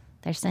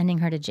 They're sending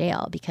her to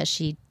jail because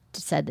she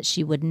said that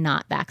she would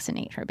not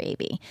vaccinate her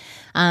baby.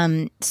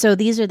 So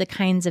these are the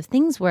kinds of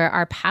things where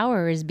our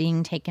power is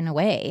being taken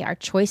away, our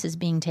choice is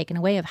being taken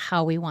away of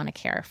how we want to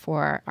care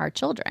for our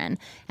children.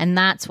 And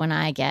that's when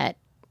I get,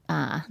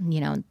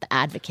 the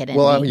advocate in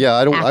me. Well,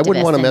 I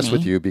wouldn't want to mess me.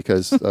 with you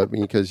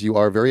because you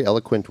are very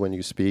eloquent when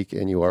you speak,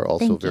 and you are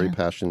also very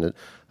passionate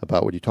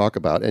about what you talk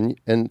about.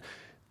 And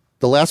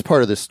the last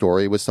part of this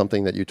story was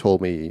something that you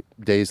told me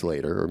days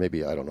later, or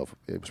maybe, I don't know, if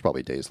it was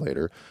probably days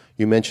later.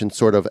 You mentioned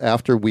sort of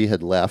after we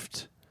had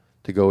left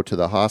to go to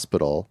the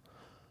hospital.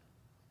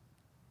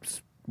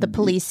 The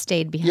police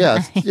stayed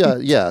behind.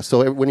 Yeah.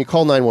 So when you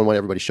call 911,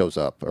 everybody shows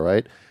up, all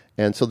right?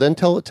 And so then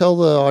tell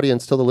the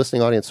audience, tell the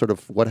listening audience sort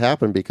of what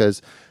happened,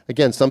 because,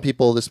 again, some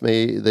people,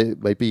 they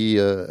might be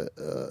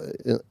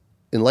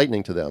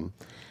enlightening to them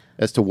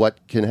as to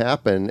what can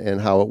happen and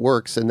how it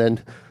works. And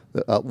then...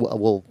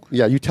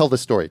 you tell the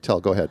story.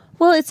 Go ahead.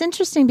 Well, it's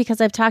interesting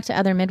because I've talked to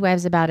other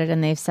midwives about it,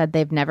 and they've said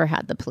they've never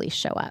had the police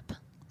show up.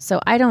 So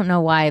I don't know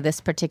why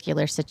this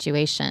particular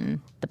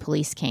situation, the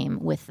police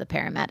came with the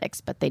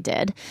paramedics, but they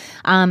did.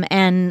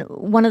 And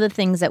one of the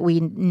things that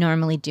we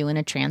normally do in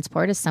a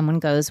transport is someone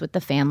goes with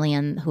the family,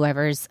 and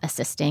whoever's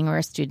assisting or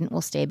a student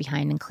will stay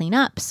behind and clean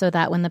up, so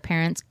that when the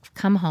parents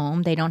come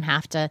home, they don't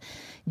have to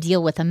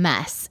deal with a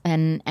mess.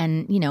 And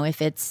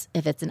if it's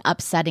an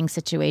upsetting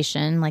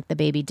situation, like the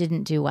baby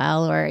didn't do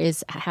well or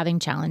is having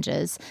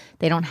challenges,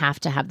 they don't have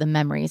to have the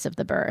memories of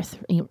the birth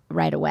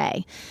right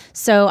away.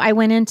 So I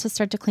went in to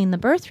start to clean the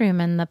birth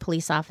room, and the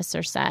police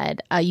officer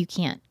said, you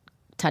can't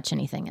touch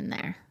anything in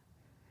there.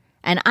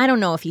 And I don't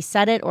know if he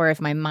said it or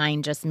if my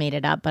mind just made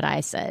it up, but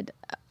I said,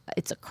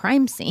 it's a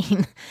crime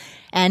scene.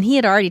 And he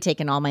had already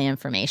taken all my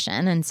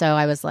information. And so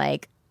I was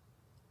like,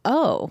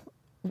 oh,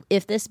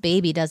 if this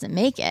baby doesn't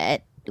make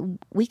it,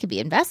 we could be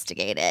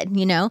investigated,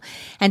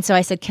 And so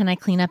I said, can I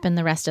clean up in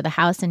the rest of the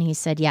house? And he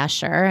said, yeah,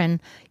 sure. And,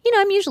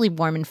 I'm usually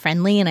warm and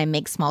friendly, and I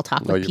make small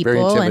talk with people. Very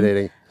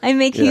intimidating. And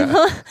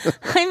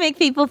I make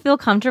people feel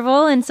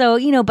comfortable. And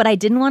so, but I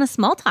didn't want to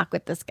small talk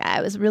with this guy.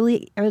 I was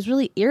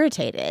really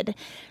irritated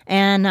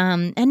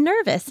and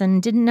nervous,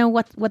 and didn't know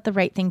what the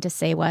right thing to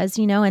say was,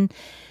 And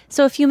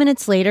so a few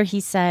minutes later, he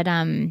said,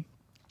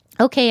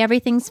 okay,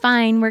 everything's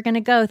fine. We're going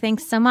to go.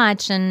 Thanks so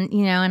much. And,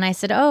 and I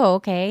said, oh,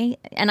 okay.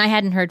 And I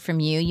hadn't heard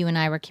from you. You and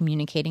I were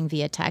communicating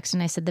via text.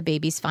 And I said, the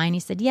baby's fine. He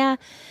said, yeah.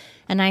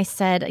 And I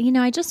said,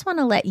 I just want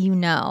to let you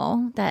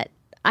know that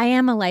I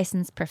am a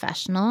licensed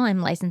professional. I'm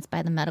licensed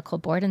by the medical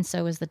board, and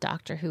so is the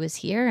doctor who is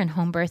here, and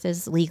home birth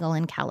is legal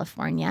in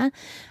California.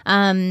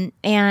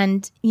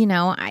 It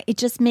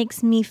just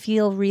makes me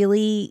feel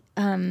really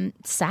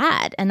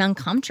sad and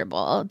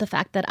uncomfortable, the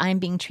fact that I'm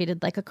being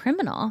treated like a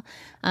criminal.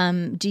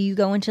 Do you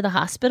go into the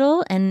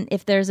hospital, and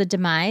if there's a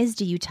demise,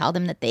 do you tell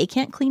them that they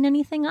can't clean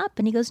anything up?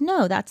 And he goes,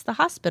 no, that's the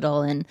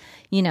hospital. And,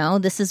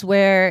 this is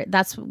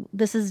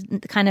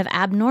kind of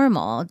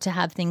abnormal to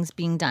have things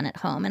being done at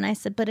home. And I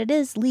said, but it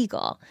is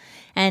legal.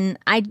 And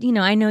I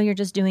know you're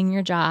just doing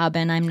your job,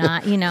 and I'm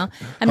not,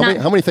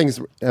 How many things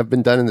have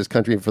been done in this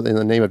country in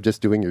the name of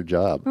just doing your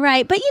job?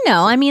 Right. But,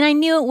 I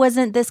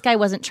knew this guy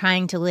wasn't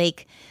trying to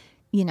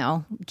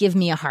give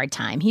me a hard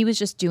time. He was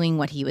just doing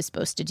what he was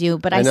supposed to do.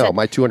 But I know,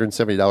 my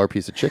 $270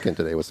 piece of chicken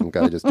today was some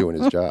guy just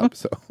doing his job.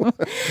 So,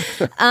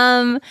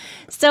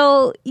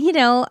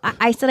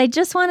 I said, I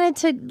just wanted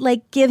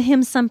to give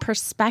him some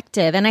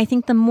perspective. And I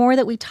think the more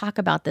that we talk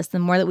about this, the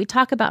more that we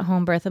talk about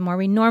home birth, the more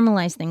we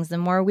normalize things, the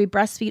more we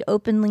breastfeed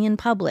openly in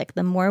public,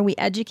 the more we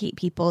educate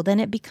people, then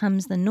it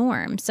becomes the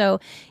norm. So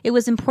it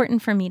was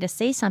important for me to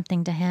say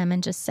something to him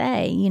and just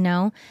say,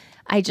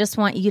 I just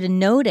want you to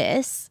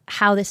notice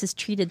how this is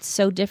treated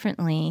so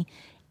differently,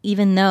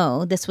 even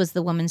though this was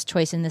the woman's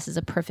choice and this is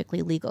a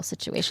perfectly legal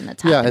situation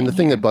that's happening. Yeah, and the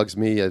thing here. that bugs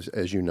me,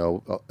 as you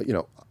know,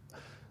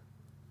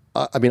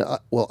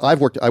 I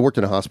worked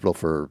in a hospital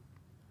for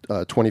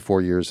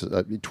 24 years,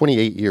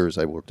 28 years.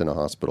 I worked in a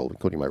hospital,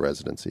 including my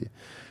residency,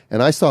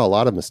 and I saw a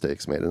lot of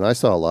mistakes made, and I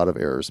saw a lot of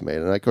errors made,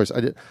 and of course, I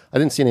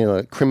didn't see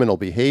any criminal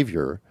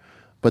behavior.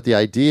 But the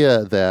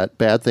idea that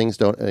bad things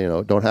don't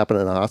happen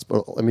in a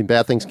hospital. I mean,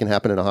 bad things can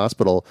happen in a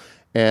hospital,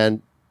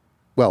 and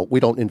we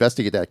don't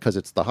investigate that because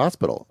it's the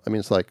hospital. I mean,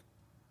 it's like,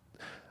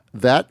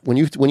 that when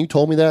you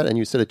told me that and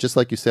you said it just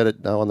like you said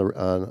it now on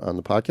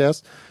the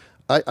podcast,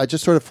 I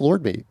just sort of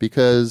floored me,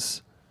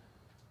 because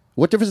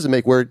what difference does it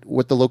make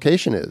what the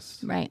location is?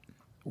 Right.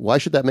 Why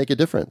should that make a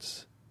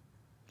difference?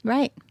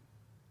 Right.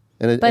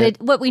 But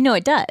what we know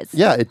it does.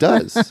 Yeah, it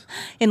does.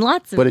 In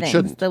lots of But it things,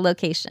 shouldn't. the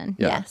location.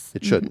 Yeah, Yes.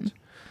 it shouldn't.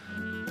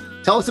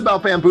 Tell us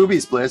about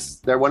Bamboobies, Bliss.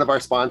 They're one of our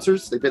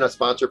sponsors. They've been a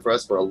sponsor for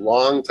us for a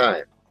long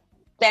time.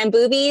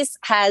 Bamboobies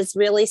has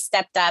really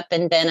stepped up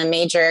and been a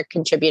major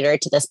contributor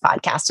to this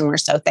podcast, and we're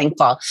so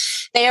thankful.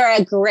 They are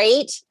a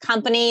great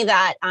company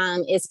that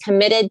is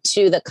committed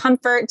to the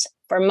comfort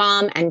for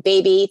mom and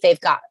baby. They've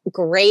got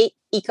great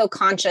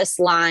eco-conscious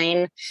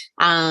line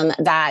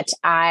that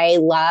I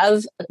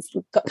love,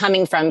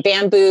 coming from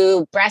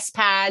bamboo breast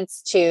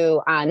pads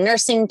to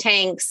nursing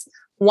tanks,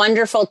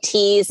 wonderful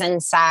teas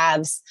and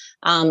salves,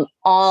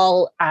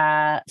 all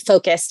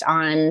focused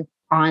on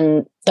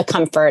the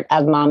comfort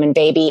of mom and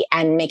baby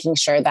and making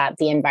sure that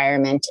the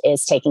environment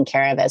is taken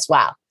care of as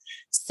well.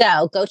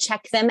 So go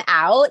check them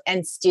out.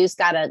 And Stu's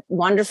got a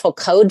wonderful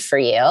code for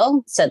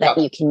you so that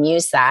you can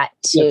use that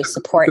to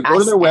support us. Go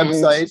to their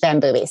website,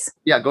 Bamboobies.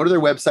 Yeah, go to their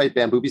website,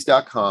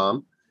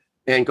 bamboobies.com,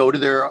 and go to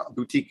their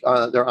boutique,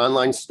 their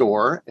online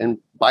store, and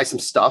buy some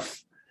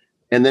stuff.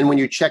 And then when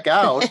you check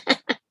out,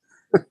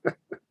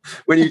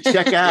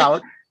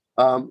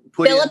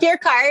 fill up your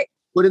cart.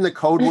 Put in the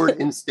code word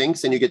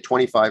instincts and you get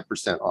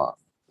 25% off.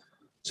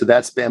 So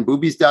that's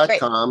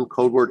bamboobies.com,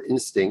 code word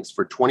instincts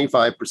for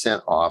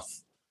 25%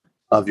 off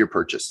of your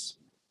purchase.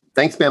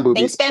 Thanks,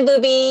 Bamboobies. Thanks,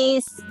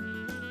 Bamboobies.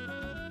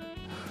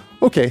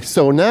 Okay,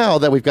 so now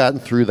that we've gotten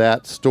through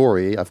that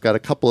story, I've got a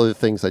couple of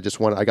things I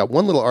got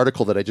one little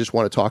article that I just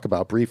want to talk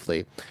about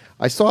briefly.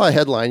 I saw a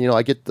headline,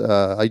 I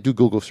do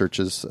Google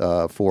searches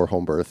for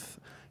home birth,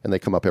 and they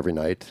come up every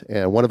night.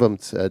 And one of them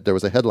said there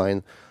was a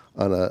headline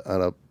on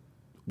a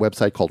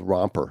website called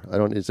Romper.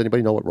 Does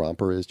anybody know what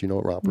Romper is? Do you know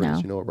what Romper is?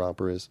 Do you know what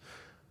Romper is?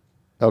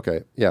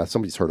 Okay. Yeah,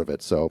 somebody's heard of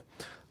it. So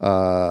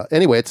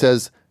anyway, it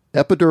says,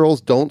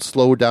 epidurals don't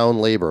slow down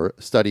labor,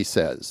 study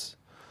says.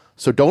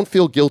 So don't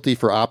feel guilty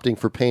for opting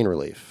for pain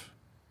relief,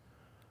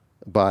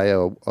 by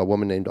a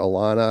woman named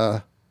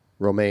Alana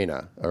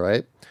Romana. All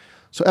right.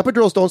 So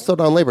epidurals don't slow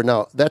down labor.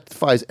 Now, that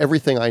defies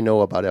everything I know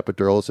about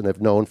epidurals and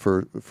have known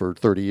for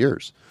 30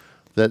 years.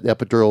 That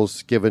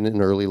epidurals given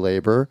in early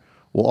labor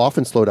will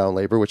often slow down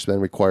labor, which then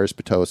requires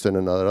Pitocin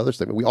and other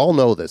stuff. We all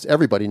know this.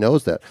 Everybody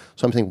knows that.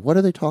 So I'm saying, what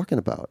are they talking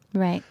about?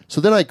 Right. So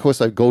then, I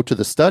go to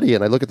the study,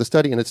 and I look at the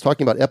study, and it's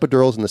talking about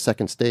epidurals in the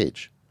second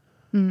stage.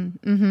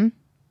 Mm-hmm.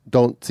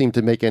 Don't seem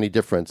to make any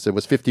difference. It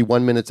was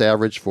 51 minutes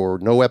average for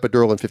no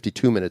epidural and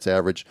 52 minutes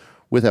average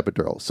with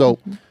epidural. So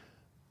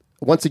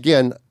once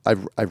again,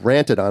 I've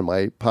ranted on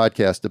my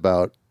podcast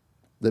about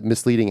the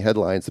misleading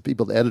headlines,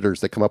 the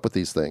editors that come up with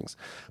these things.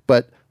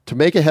 But to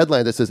make a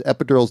headline that says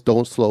epidurals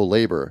don't slow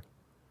labor,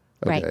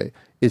 okay, right,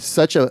 is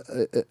such a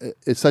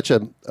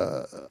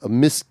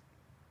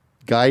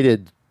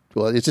misguided.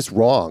 Well, it's just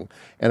wrong.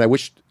 And I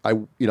wish I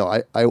want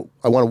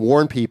to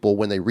warn people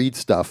when they read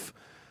stuff.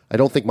 I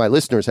don't think my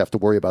listeners have to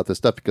worry about this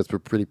stuff because we're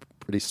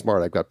pretty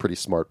smart. I've got pretty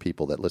smart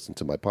people that listen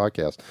to my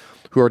podcast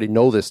who already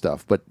know this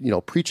stuff. But,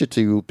 preach it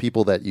to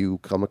people that you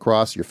come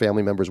across, your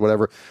family members,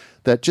 whatever,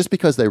 that just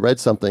because they read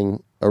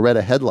something or read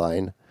a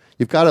headline,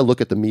 you've got to look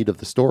at the meat of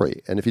the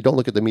story. And if you don't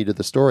look at the meat of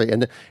the story,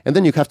 and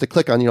then you have to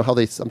click on, how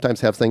they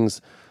sometimes have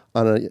things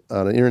on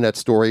an internet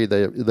story,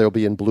 they'll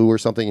be in blue or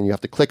something, and you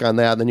have to click on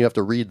that, and then you have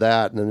to read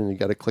that, and then you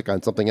got to click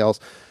on something else.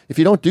 If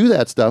you don't do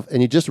that stuff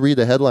and you just read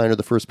the headline or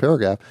the first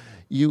paragraph,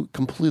 you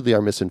completely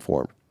are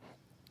misinformed.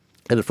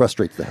 And it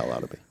frustrates the hell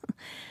out of me.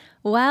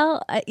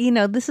 Well,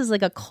 this is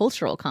like a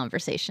cultural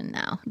conversation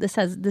now. This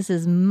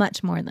is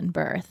much more than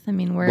birth. I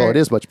mean, it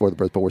is much more than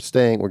birth, but we're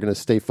going to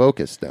stay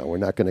focused now. We're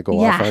not going to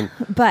go off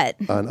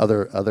on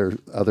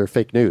other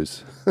fake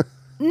news.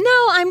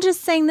 No, I'm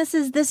just saying this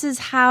is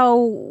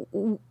how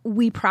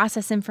we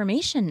process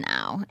information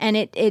now, and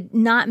it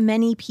not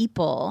many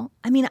people.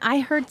 I mean, I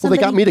heard somebody.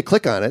 Well, they got me to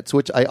click on it,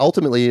 which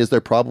ultimately is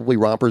their probably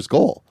Romper's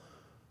goal.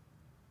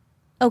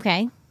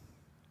 Okay.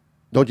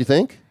 Don't you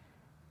think?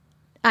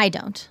 I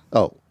don't.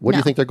 Oh, what do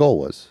you think their goal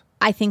was?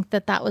 I think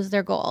that was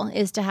their goal,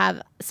 is to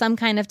have some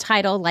kind of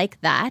title like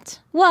that.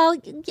 Well,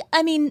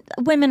 I mean,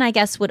 women, I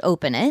guess, would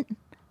open it,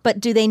 but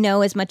do they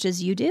know as much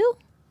as you do?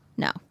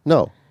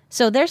 No.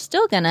 So they're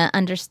still going to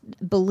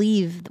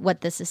believe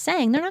what this is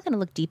saying. They're not going to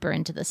look deeper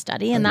into the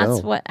study, and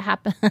that's what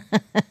happened.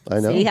 I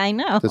know. See, I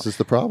know. This is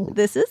the problem.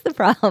 This is the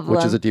problem.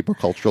 Which is a deeper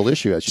cultural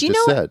issue, as you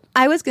just said.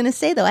 I was going to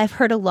say, though, I've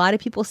heard a lot of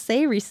people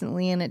say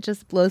recently, and it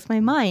just blows my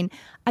mind,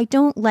 I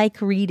don't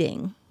like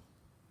reading.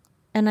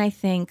 And I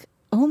think,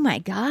 oh my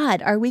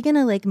God, are we going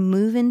to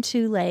move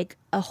into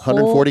a whole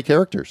 140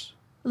 characters?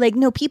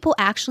 No, people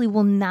actually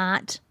will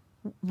not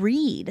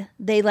read.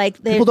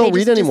 People don't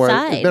read anymore.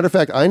 As a matter of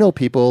fact, I know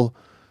people.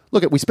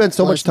 Look, we spend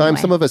so much time.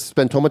 Some of us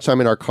spend so much time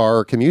in our car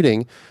or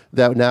commuting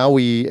that now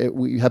we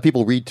have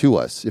people read to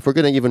us. If we're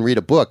going to even read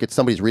a book, it's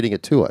somebody's reading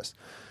it to us.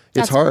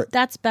 It's hard.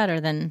 That's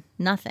better than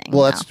nothing.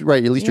 Well, that's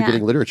right. At least you're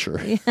getting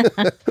literature.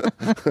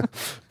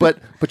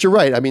 But you're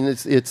right. I mean,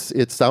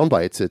 it's sound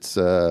bites. It's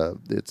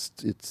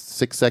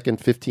 6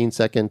 second, 15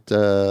 second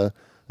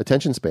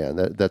attention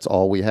span. That's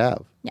all we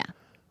have. Yeah.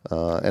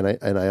 And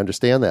I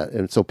understand that.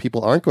 And so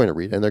people aren't going to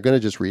read, and they're going to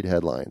just read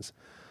headlines.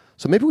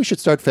 So maybe we should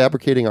start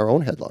fabricating our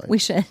own headlines. We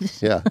should.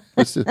 Yeah.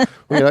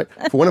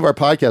 For one of our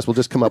podcasts, we'll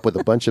just come up with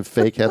a bunch of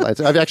fake headlines.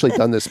 I've actually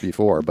done this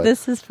before, but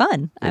this is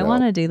fun. I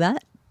want to do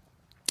that.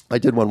 I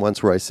did one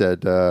once where I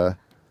said, I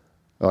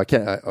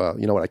can't.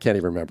 You know what? I can't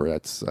even remember.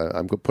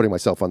 I'm putting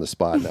myself on the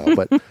spot now.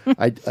 But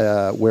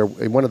where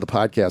in one of the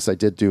podcasts, I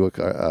did do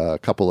a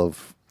couple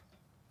of,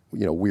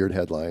 weird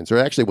headlines, or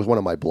actually it was one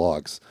of my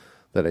blogs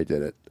that I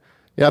did it.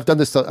 Yeah, I've done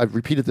this. I've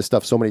repeated this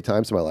stuff so many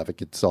times in my life,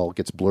 it all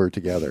gets blurred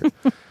together.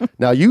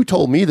 Now, you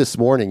told me this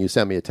morning, you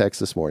sent me a text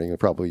this morning, and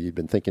probably you've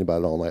been thinking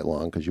about it all night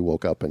long because you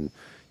woke up and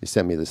you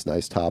sent me this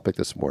nice topic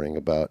this morning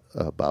about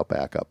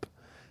backup.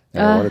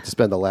 And I wanted to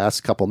spend the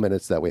last couple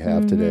minutes that we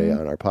have today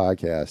on our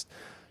podcast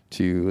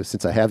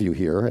since I have you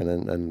here,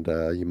 and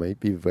you might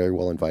be very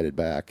well invited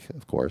back,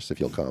 of course, if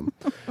you'll come.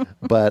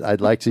 But I'd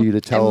like you to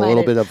tell a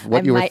little bit of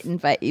what you might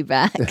invite you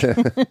back.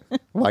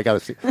 Well, I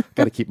got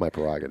to keep my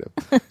prerogative.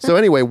 So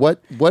anyway,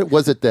 what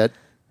was it that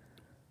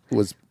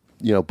was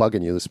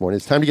bugging you this morning?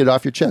 It's time to get it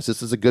off your chest.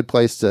 This is a good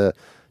place to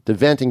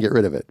vent and get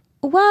rid of it.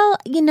 Well,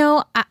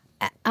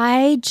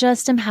 I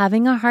just am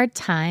having a hard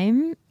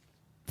time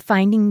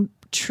finding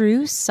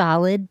true,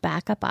 solid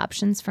backup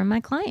options for my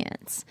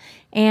clients.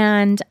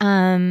 And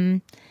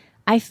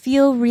I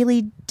feel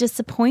really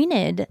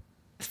disappointed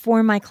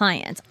for my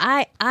clients.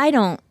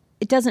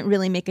 It doesn't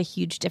really make a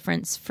huge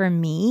difference for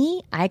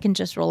me. I can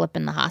just roll up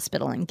in the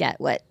hospital and get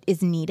what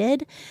is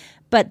needed.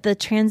 But the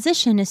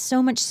transition is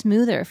so much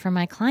smoother for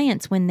my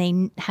clients when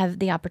they have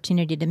the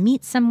opportunity to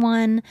meet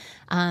someone,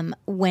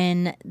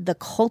 when the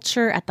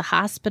culture at the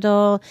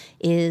hospital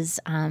is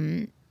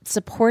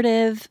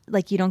supportive,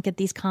 like you don't get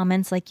these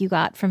comments like you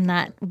got from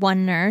that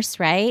one nurse,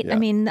 right? Yeah. I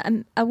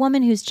mean, a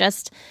woman who's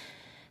just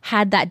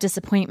had that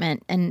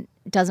disappointment and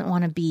doesn't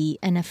want to be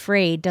and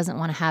afraid, doesn't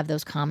want to have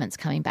those comments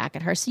coming back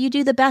at her. So you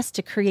do the best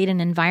to create an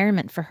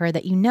environment for her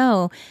that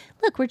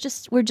look, we're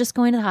just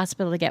going to the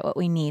hospital to get what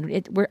we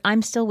need.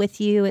 I'm still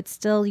with you. It's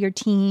still your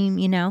team,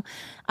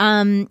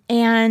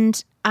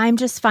 and I'm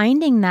just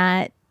finding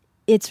that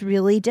it's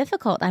really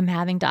difficult. I'm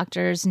having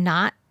doctors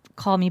not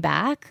call me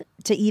back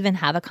to even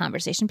have a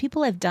conversation.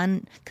 People have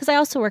done, because I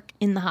also work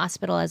in the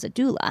hospital as a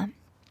doula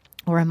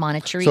or a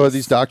monitorist. So are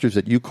these doctors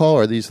that you call,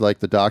 or are these like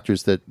the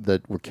doctors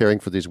that were caring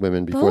for these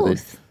women before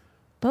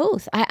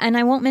Both.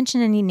 I won't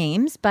mention any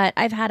names, but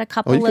I've had a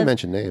couple you can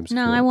mention names.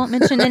 No, I won't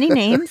mention any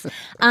names.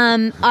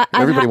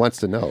 Everybody wants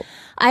to know.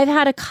 I've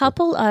had a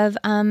couple of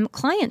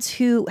clients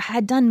who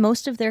had done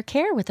most of their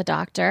care with a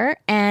doctor,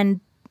 and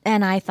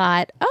I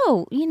thought,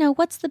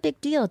 what's the big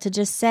deal to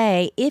just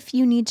say, if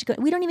you need to go,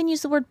 we don't even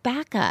use the word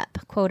backup,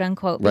 quote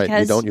unquote.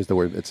 Right, you don't use the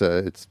word.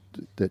 It's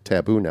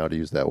taboo now to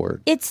use that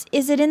word.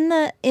 Is it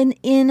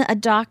in a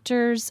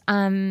doctor's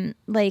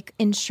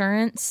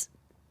insurance?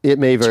 It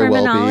may very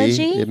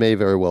terminology? well be. It may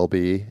very well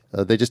be.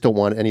 They just don't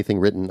want anything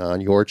written on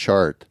your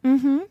chart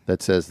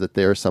that says that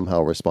they're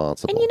somehow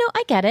responsible. And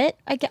I get it.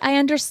 I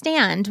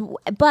understand.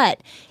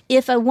 But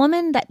if a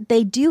woman that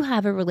they do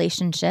have a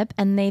relationship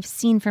and they've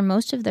seen for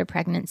most of their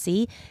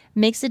pregnancy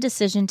makes a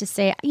decision to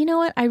say, you know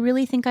what, I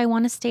really think I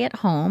want to stay at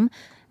home,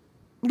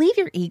 leave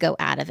your ego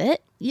out of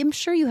it. I'm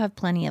sure you have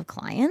plenty of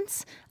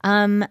clients.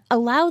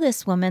 Allow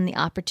this woman the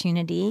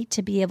opportunity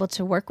to be able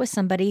to work with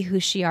somebody who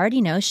she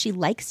already knows, she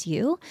likes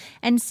you,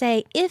 and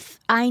say, if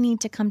I need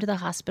to come to the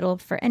hospital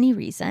for any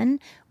reason,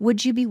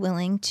 would you be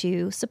willing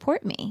to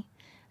support me?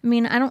 I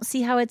mean, I don't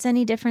see how it's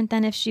any different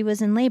than if she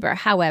was in labor.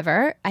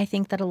 However, I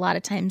think that a lot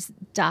of times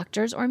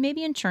doctors or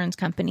maybe insurance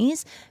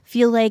companies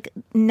feel like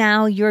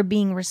now you're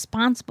being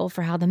responsible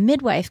for how the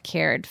midwife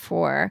cared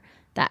for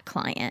that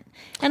client.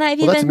 And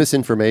that's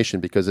misinformation,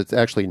 because it's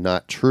actually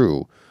not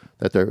true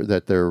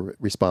that they're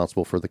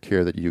responsible for the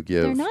care that you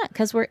give. They're not,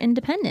 because we're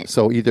independent.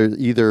 So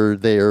either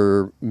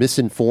they're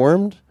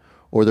misinformed,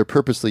 or they're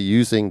purposely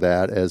using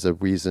that as a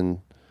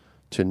reason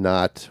to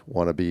not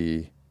want to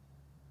be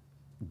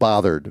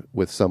bothered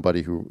with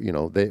somebody who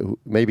who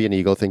maybe an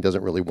ego thing,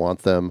 doesn't really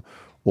want them,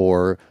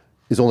 or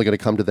is only going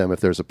to come to them if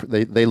there's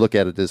they look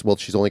at it as, well,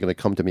 she's only going to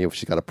come to me if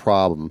she's got a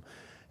problem,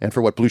 and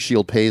for what Blue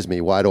Shield pays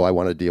me, why do I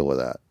want to deal with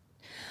that?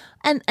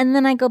 And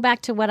then I go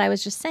back to what I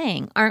was just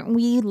saying. Aren't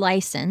we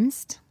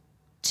licensed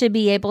to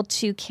be able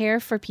to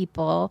care for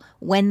people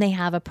when they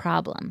have a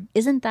problem?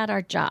 Isn't that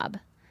our job?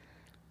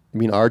 You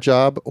mean our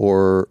job,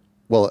 or,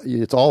 well,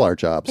 it's all our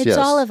jobs, yes. It's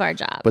all of our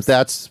jobs. But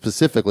that's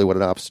specifically what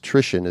an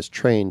obstetrician is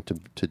trained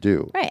to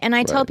do. Right. And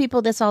I tell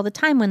people this all the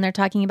time when they're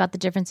talking about the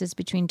differences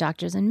between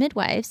doctors and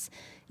midwives,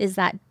 is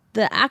that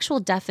the actual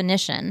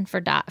definition for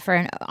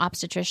an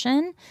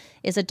obstetrician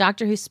is a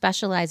doctor who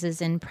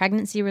specializes in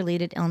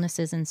pregnancy-related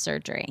illnesses and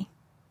surgery.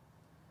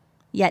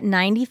 Yet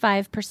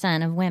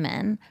 95% of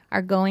women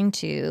are going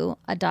to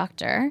a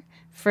doctor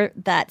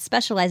that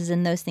specializes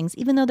in those things,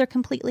 even though they're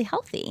completely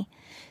healthy.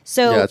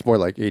 So Yeah, it's more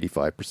like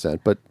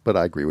 85%, but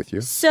I agree with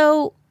you.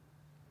 So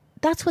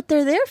that's what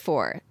they're there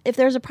for if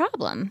there's a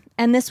problem.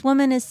 And this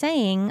woman is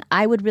saying,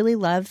 I would really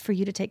love for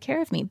you to take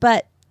care of me.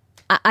 But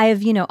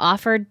I've,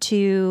 offered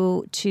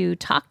to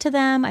talk to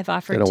them. I've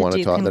offered They don't to want to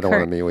do talk. They don't want to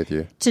concurrent meet with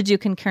you. to do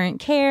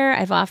concurrent care.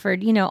 I've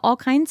offered, all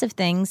kinds of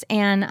things.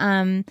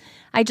 And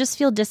I just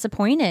feel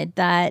disappointed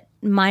that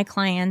my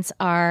clients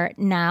are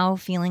now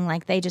feeling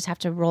like they just have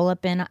to roll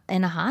up in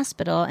a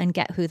hospital and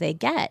get who they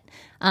get.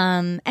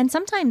 And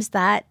sometimes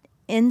that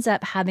ends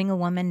up having a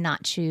woman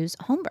not choose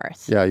home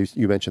birth. Yeah,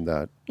 you mentioned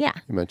that. Yeah.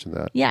 You mentioned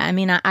that. Yeah. I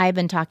mean, I've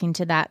been talking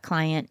to that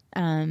client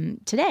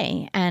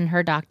today, and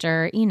her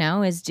doctor,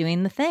 is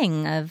doing the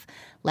thing of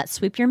let's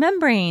sweep your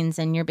membranes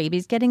and your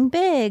baby's getting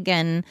big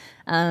and,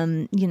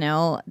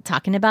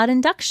 talking about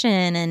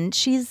induction. And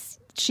she's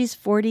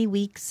 40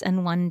 weeks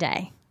and 1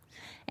 day.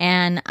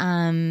 And,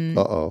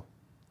 Uh-oh.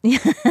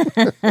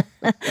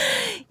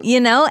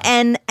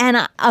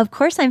 and of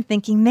course I'm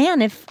thinking,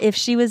 man, if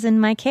she was in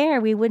my care,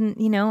 we wouldn't,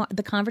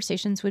 the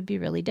conversations would be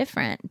really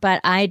different.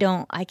 But I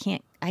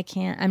can't,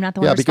 I'm not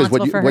the one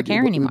responsible for her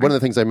care anymore. One of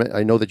the things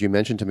I know that you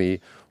mentioned to me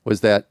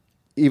was that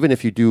even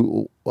if you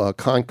do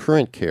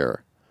concurrent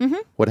care,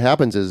 what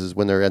happens is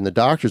when they're in the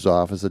doctor's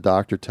office, the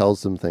doctor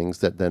tells them things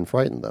that then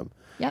frighten them.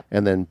 Yep.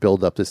 And then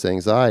build up this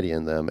anxiety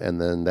in them.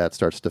 And then that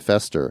starts to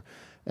fester.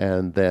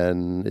 And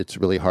then it's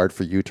really hard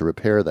for you to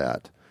repair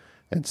that.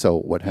 And so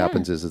what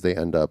happens is they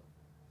end up,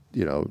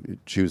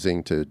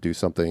 choosing to do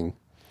something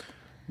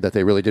that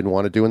they really didn't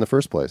want to do in the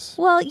first place.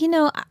 Well,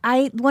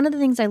 one of the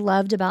things I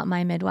loved about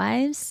my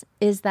midwives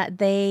is that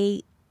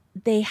they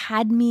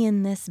had me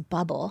in this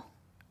bubble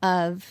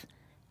of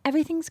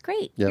everything's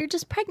great. Yep. You're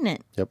just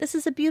pregnant. Yep. This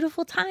is a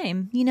beautiful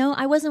time.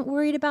 I wasn't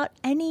worried about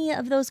any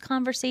of those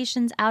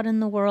conversations out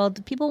in the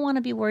world. People want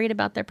to be worried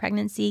about their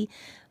pregnancy.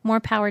 More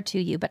power to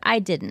you. But I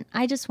didn't.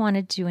 I just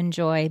wanted to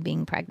enjoy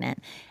being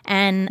pregnant.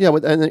 And yeah,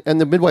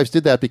 and the midwives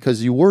did that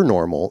because you were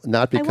normal,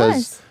 not because... I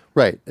was.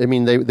 Right. I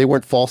mean, they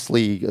weren't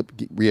falsely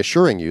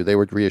reassuring you. They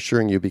were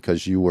reassuring you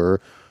because you were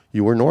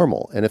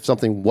normal. And if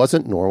something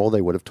wasn't normal,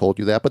 they would have told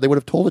you that. But they would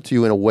have told it to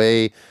you in a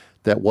way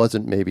that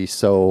wasn't maybe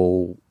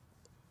so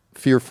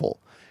fearful.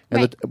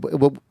 And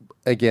right.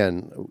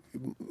 Again,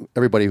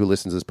 everybody who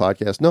listens to this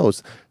podcast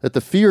knows that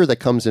the fear that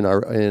comes in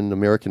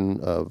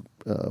American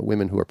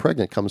women who are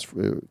pregnant comes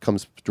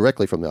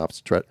directly from the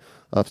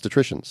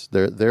obstetricians.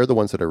 They're the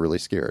ones that are really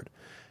scared,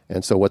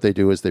 and so what they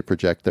do is they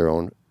project their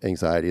own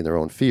anxiety and their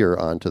own fear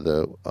onto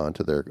their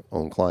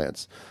own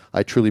clients.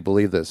 I truly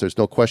believe this. There's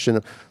no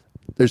question.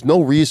 There's no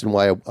reason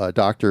why a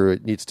doctor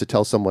needs to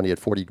tell somebody at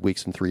 40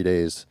 weeks and 3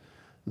 days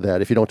that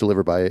if you don't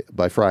deliver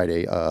by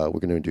Friday, we're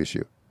going to induce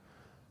you.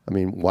 I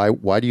mean,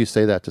 why do you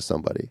say that to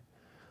somebody?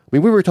 I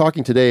mean, we were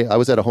talking today. I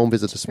was at a home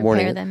visit this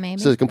morning. Prepare them,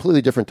 maybe. So it's a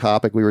completely different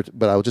topic.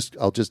 But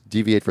I'll just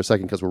deviate for a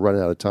second because we're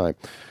running out of time.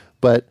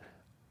 But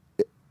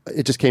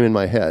it just came in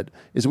my head.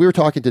 Is we were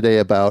talking today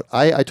about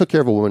I took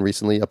care of a woman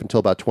recently up until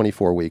about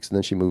 24 weeks, and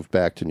then she moved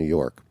back to New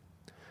York.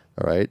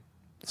 All right,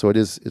 so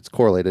it's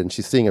correlated, and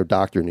she's seeing a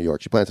doctor in New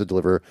York. She plans to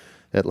deliver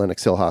at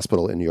Lenox Hill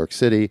Hospital in New York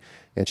City,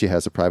 and she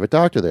has a private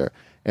doctor there.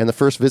 And the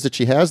first visit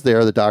she has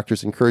there, the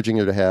doctor's encouraging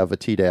her to have a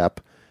Tdap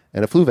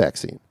and a flu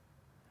vaccine.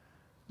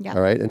 Yeah.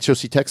 All right. And so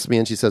she texts me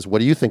and she says, what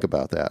do you think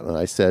about that? And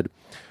I said,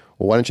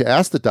 well, why don't you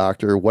ask the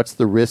doctor what's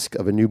the risk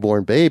of a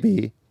newborn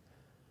baby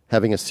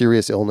having a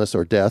serious illness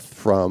or death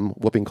from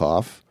whooping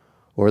cough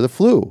or the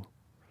flu?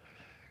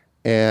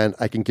 And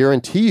I can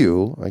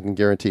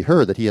guarantee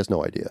her that he has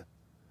no idea.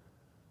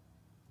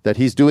 That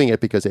he's doing it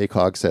because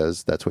ACOG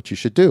says that's what you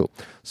should do.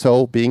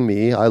 So being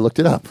me, I looked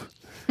it up.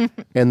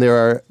 And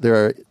there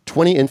are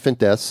 20 infant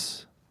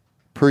deaths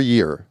per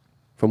year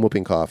from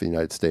whooping cough in the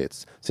United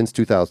States since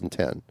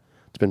 2010.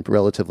 It's been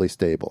relatively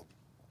stable.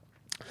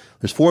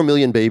 There's 4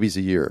 million babies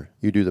a year.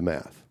 You do the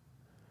math.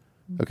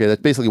 Okay,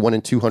 that's basically 1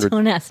 in 200.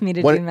 Don't ask me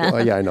to do math. Oh,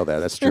 yeah, I know that.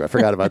 That's true. I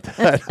forgot about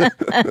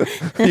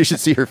that. You should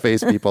see her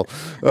face, people.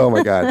 Oh,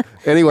 my God.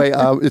 Anyway,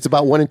 it's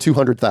about 1 in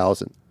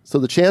 200,000. So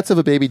the chance of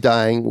a baby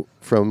dying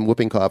from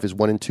whooping cough is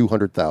 1 in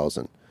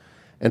 200,000.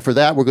 And for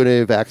that, we're going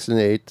to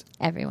vaccinate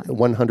everyone.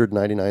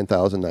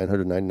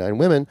 199,999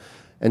 women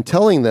and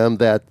telling them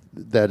that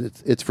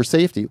it's for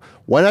safety.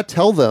 Why not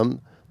tell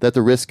them that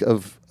the risk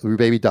of your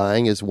baby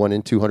dying is 1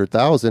 in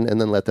 200,000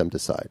 and then let them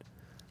decide?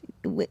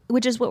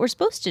 Which is what we're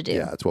supposed to do.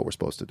 Yeah, it's what we're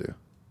supposed to do.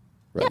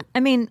 Right. Yeah, I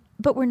mean,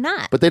 but we're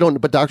not.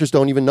 But doctors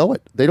don't even know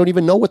it. They don't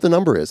even know what the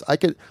number is. I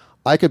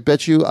would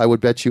bet you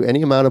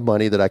any amount of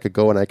money that I could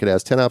go and I could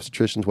ask 10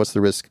 obstetricians what's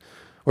the risk,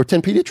 or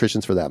 10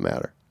 pediatricians for that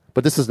matter.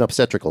 But this is an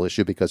obstetrical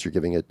issue because you're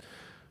giving it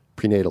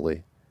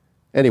prenatally.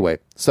 Anyway,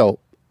 so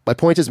my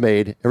point is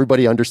made.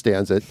 Everybody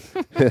understands it.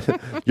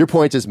 Your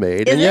point is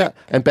made.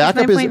 And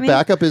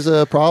backup is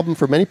a problem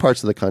for many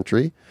parts of the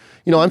country.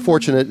 I'm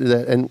fortunate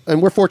that,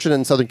 and we're fortunate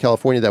in Southern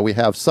California that we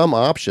have some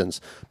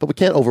options, but we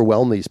can't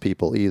overwhelm these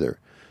people either.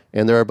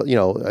 And there are,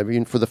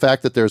 for the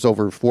fact that there's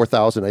over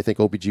 4,000, I think,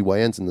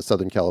 OBGYNs in the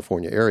Southern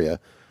California area,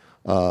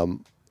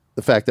 the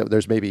the fact that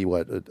there's maybe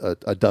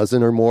a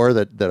dozen or more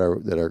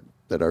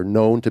that are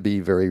known to be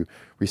very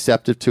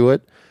receptive to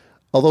it.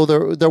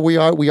 Although we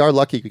are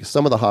lucky because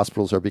some of the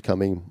hospitals are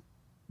becoming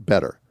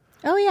better.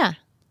 Oh yeah,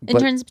 in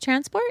terms of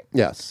transport.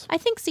 Yes, I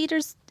think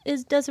Cedars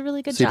does a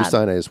really good Cedar job.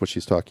 Sinai is what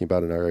she's talking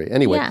about in our area.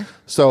 Anyway, Yeah.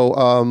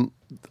 So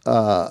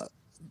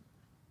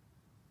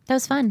That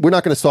was fun. we're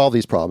not going to solve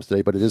these problems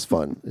today, but it is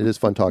fun. It is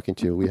fun talking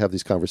to you. We have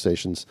these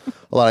conversations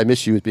a lot. I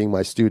miss you as being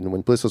my student.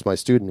 When Bliss was my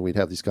student, we'd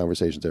have these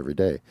conversations every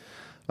day.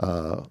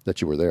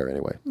 That you were there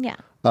anyway. Yeah.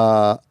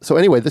 So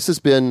anyway, this has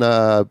been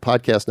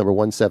podcast number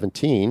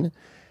 117.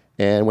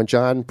 And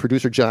when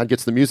producer John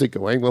gets the music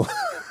going,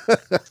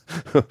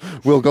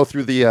 we'll go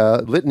through the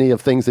litany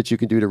of things that you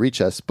can do to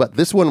reach us. But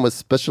this one was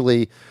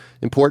especially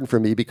important for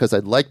me because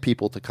I'd like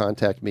people to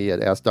contact me at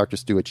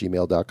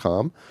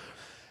askdrstu@gmail.com.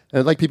 And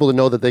I'd like people to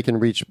know that they can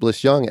reach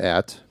Bliss Young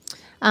at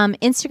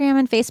Instagram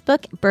and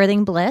Facebook,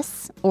 Birthing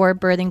Bliss, or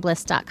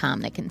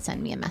birthingbliss.com. They can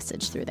send me a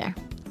message through there.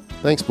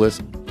 Thanks,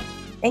 Bliss.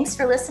 Thanks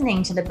for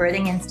listening to the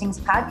Birthing Instincts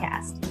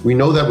podcast. We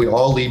know that we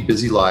all lead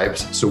busy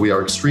lives, so we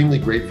are extremely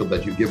grateful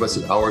that you give us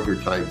an hour of your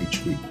time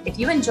each week. If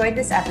you enjoyed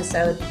this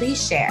episode,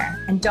 please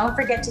share. And don't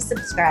forget to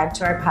subscribe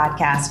to our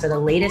podcast for the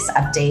latest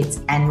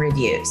updates and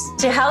reviews.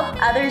 To help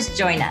others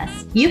join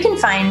us, you can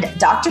find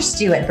Dr.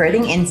 Stu at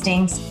Birthing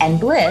Instincts and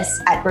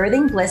Bliss at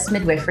Birthing Bliss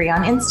Midwifery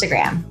on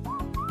Instagram.